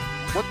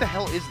 What the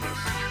hell is this?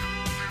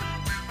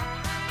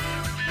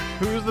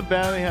 Who's the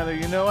bounty hunter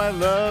you know I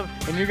love,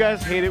 and you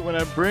guys hate it when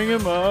I bring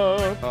him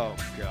up? Oh,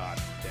 God.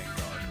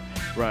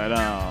 Dengar. Right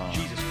on.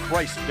 Jesus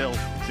Christ, Phil.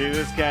 See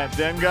this cat,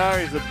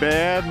 Dengar? He's a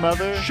bad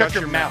mother. Shut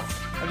your mouth.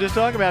 I'm just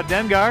talking about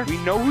Dengar. We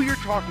know who you're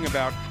talking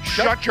about.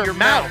 Shut your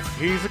mouth.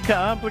 He's a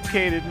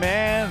complicated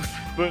man,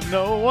 but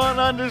no one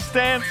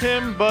understands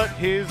him but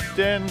his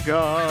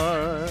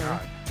Dengar.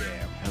 God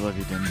damn. I love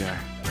you, Dengar.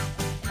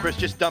 Chris,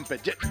 just dump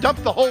it.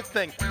 Dump the whole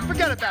thing.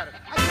 Forget about it.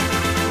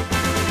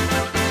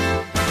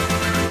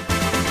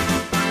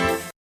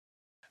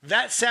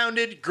 That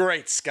sounded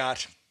great,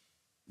 Scott.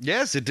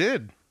 Yes, it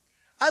did.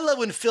 I love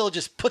when Phil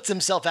just puts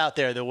himself out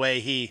there the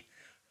way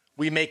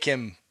we make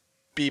him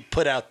be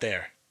put out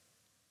there.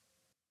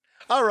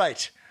 All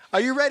right. Are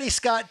you ready,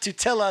 Scott, to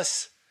tell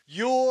us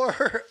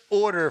your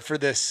order for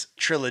this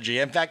trilogy?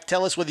 In fact,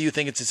 tell us whether you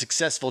think it's a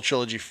successful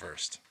trilogy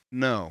first.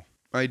 No,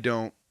 I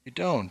don't. You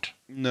don't?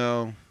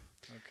 No.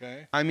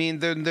 Okay. I mean,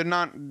 they're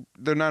not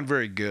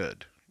very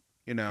good.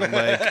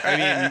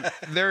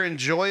 They're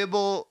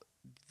enjoyable.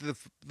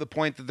 The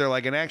point that they're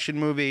like an action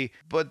movie,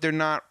 but they're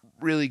not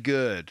really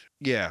good.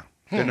 Yeah,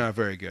 they're not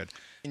very good.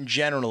 In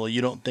general,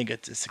 you don't think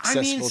it's a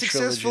successful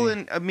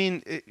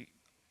trilogy?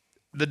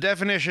 The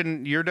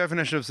definition, your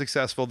definition of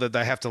successful, that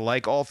I have to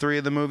like all three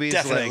of the movies.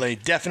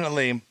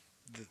 Definitely.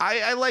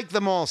 I like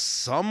them all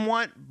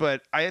somewhat,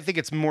 but I think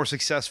it's more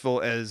successful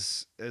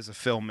as a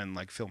film in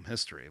film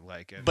history.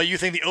 But you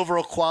think the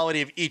overall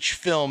quality of each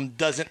film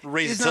doesn't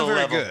raise it's to not the very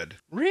level? Good.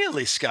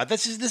 Really, Scott?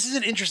 This is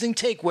an interesting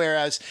take.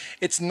 Whereas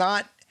it's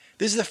not.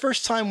 This is the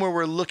first time where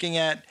we're looking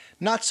at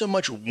not so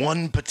much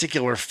one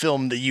particular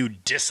film that you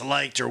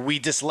disliked or we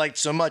disliked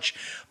so much,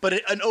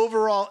 but an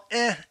overall,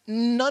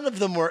 none of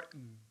them were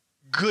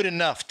good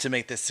enough to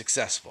make this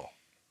successful.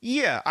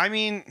 Yeah, I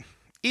mean,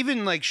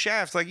 even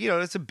Shaft,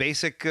 it's a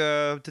basic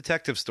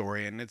detective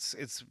story, and it's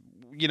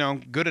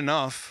good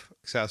enough.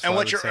 Successful.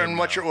 And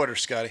what's your order,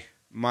 Scotty?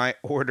 My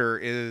order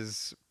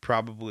is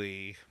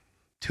probably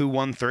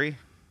 2-1-3.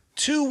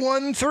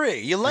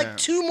 2-1-3. You like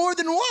two more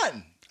than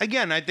one?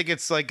 Again, I think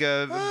it's a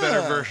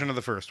better version of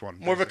the first one.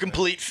 More of a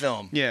complete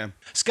film. Yeah.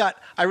 Scott,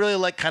 I really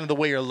like kind of the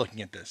way you're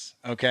looking at this,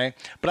 okay?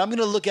 But I'm going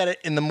to look at it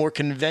in the more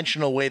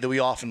conventional way that we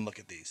often look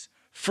at these.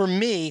 For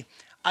me,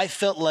 I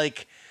felt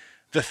like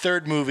the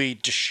third movie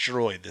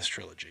destroyed this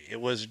trilogy. It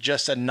was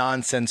just a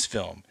nonsense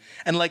film.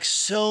 And like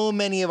so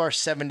many of our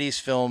 70s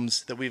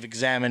films that we've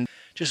examined,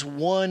 just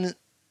one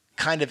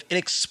kind of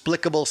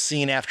inexplicable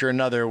scene after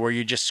another where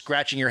you're just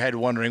scratching your head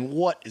wondering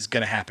what is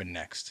going to happen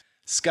next.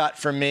 Scott,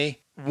 for me,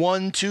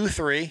 1, 2,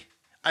 3.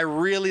 I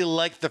really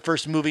liked the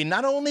first movie,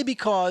 not only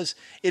because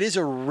it is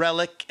a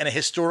relic and a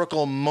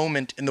historical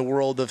moment in the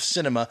world of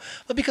cinema,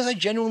 but because I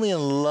genuinely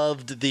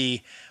loved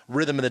the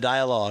rhythm of the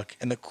dialogue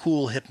and the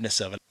cool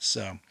hipness of it.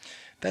 So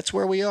that's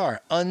where we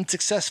are.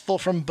 Unsuccessful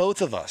from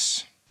both of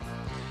us.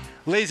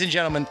 Ladies and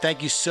gentlemen,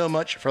 thank you so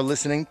much for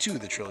listening to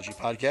the Trilogy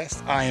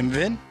Podcast. I am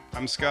Vin.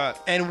 I'm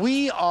Scott. And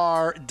we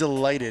are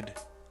delighted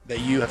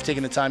that you have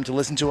taken the time to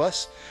listen to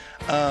us.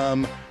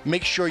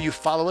 Make sure you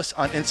follow us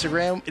on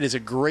Instagram. It is a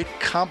great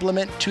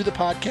compliment to the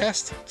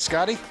podcast.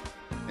 Scotty?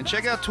 And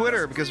check out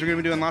Twitter, because we're going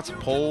to be doing lots of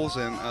polls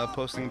and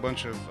posting a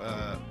bunch of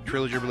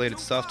trilogy-related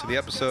stuff to the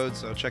episodes,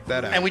 so check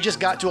that out. And we just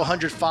got to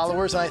 100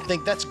 followers, and I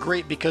think that's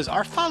great because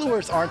our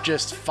followers aren't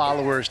just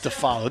followers to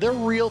follow. They're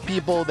real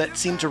people that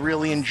seem to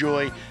really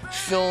enjoy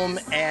film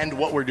and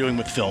what we're doing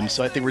with film,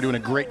 so I think we're doing a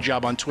great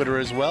job on Twitter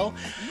as well.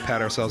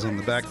 Pat ourselves on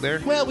the back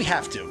there. Well, we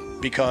have to,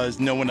 because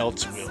no one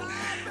else will.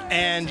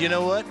 And you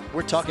know what?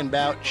 We're talking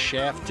about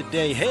Shaft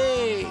today.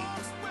 Hey!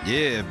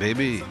 Yeah,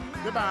 baby.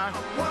 Goodbye.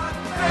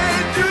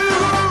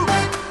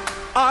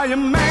 Are you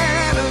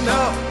man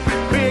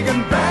enough, big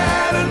and bad?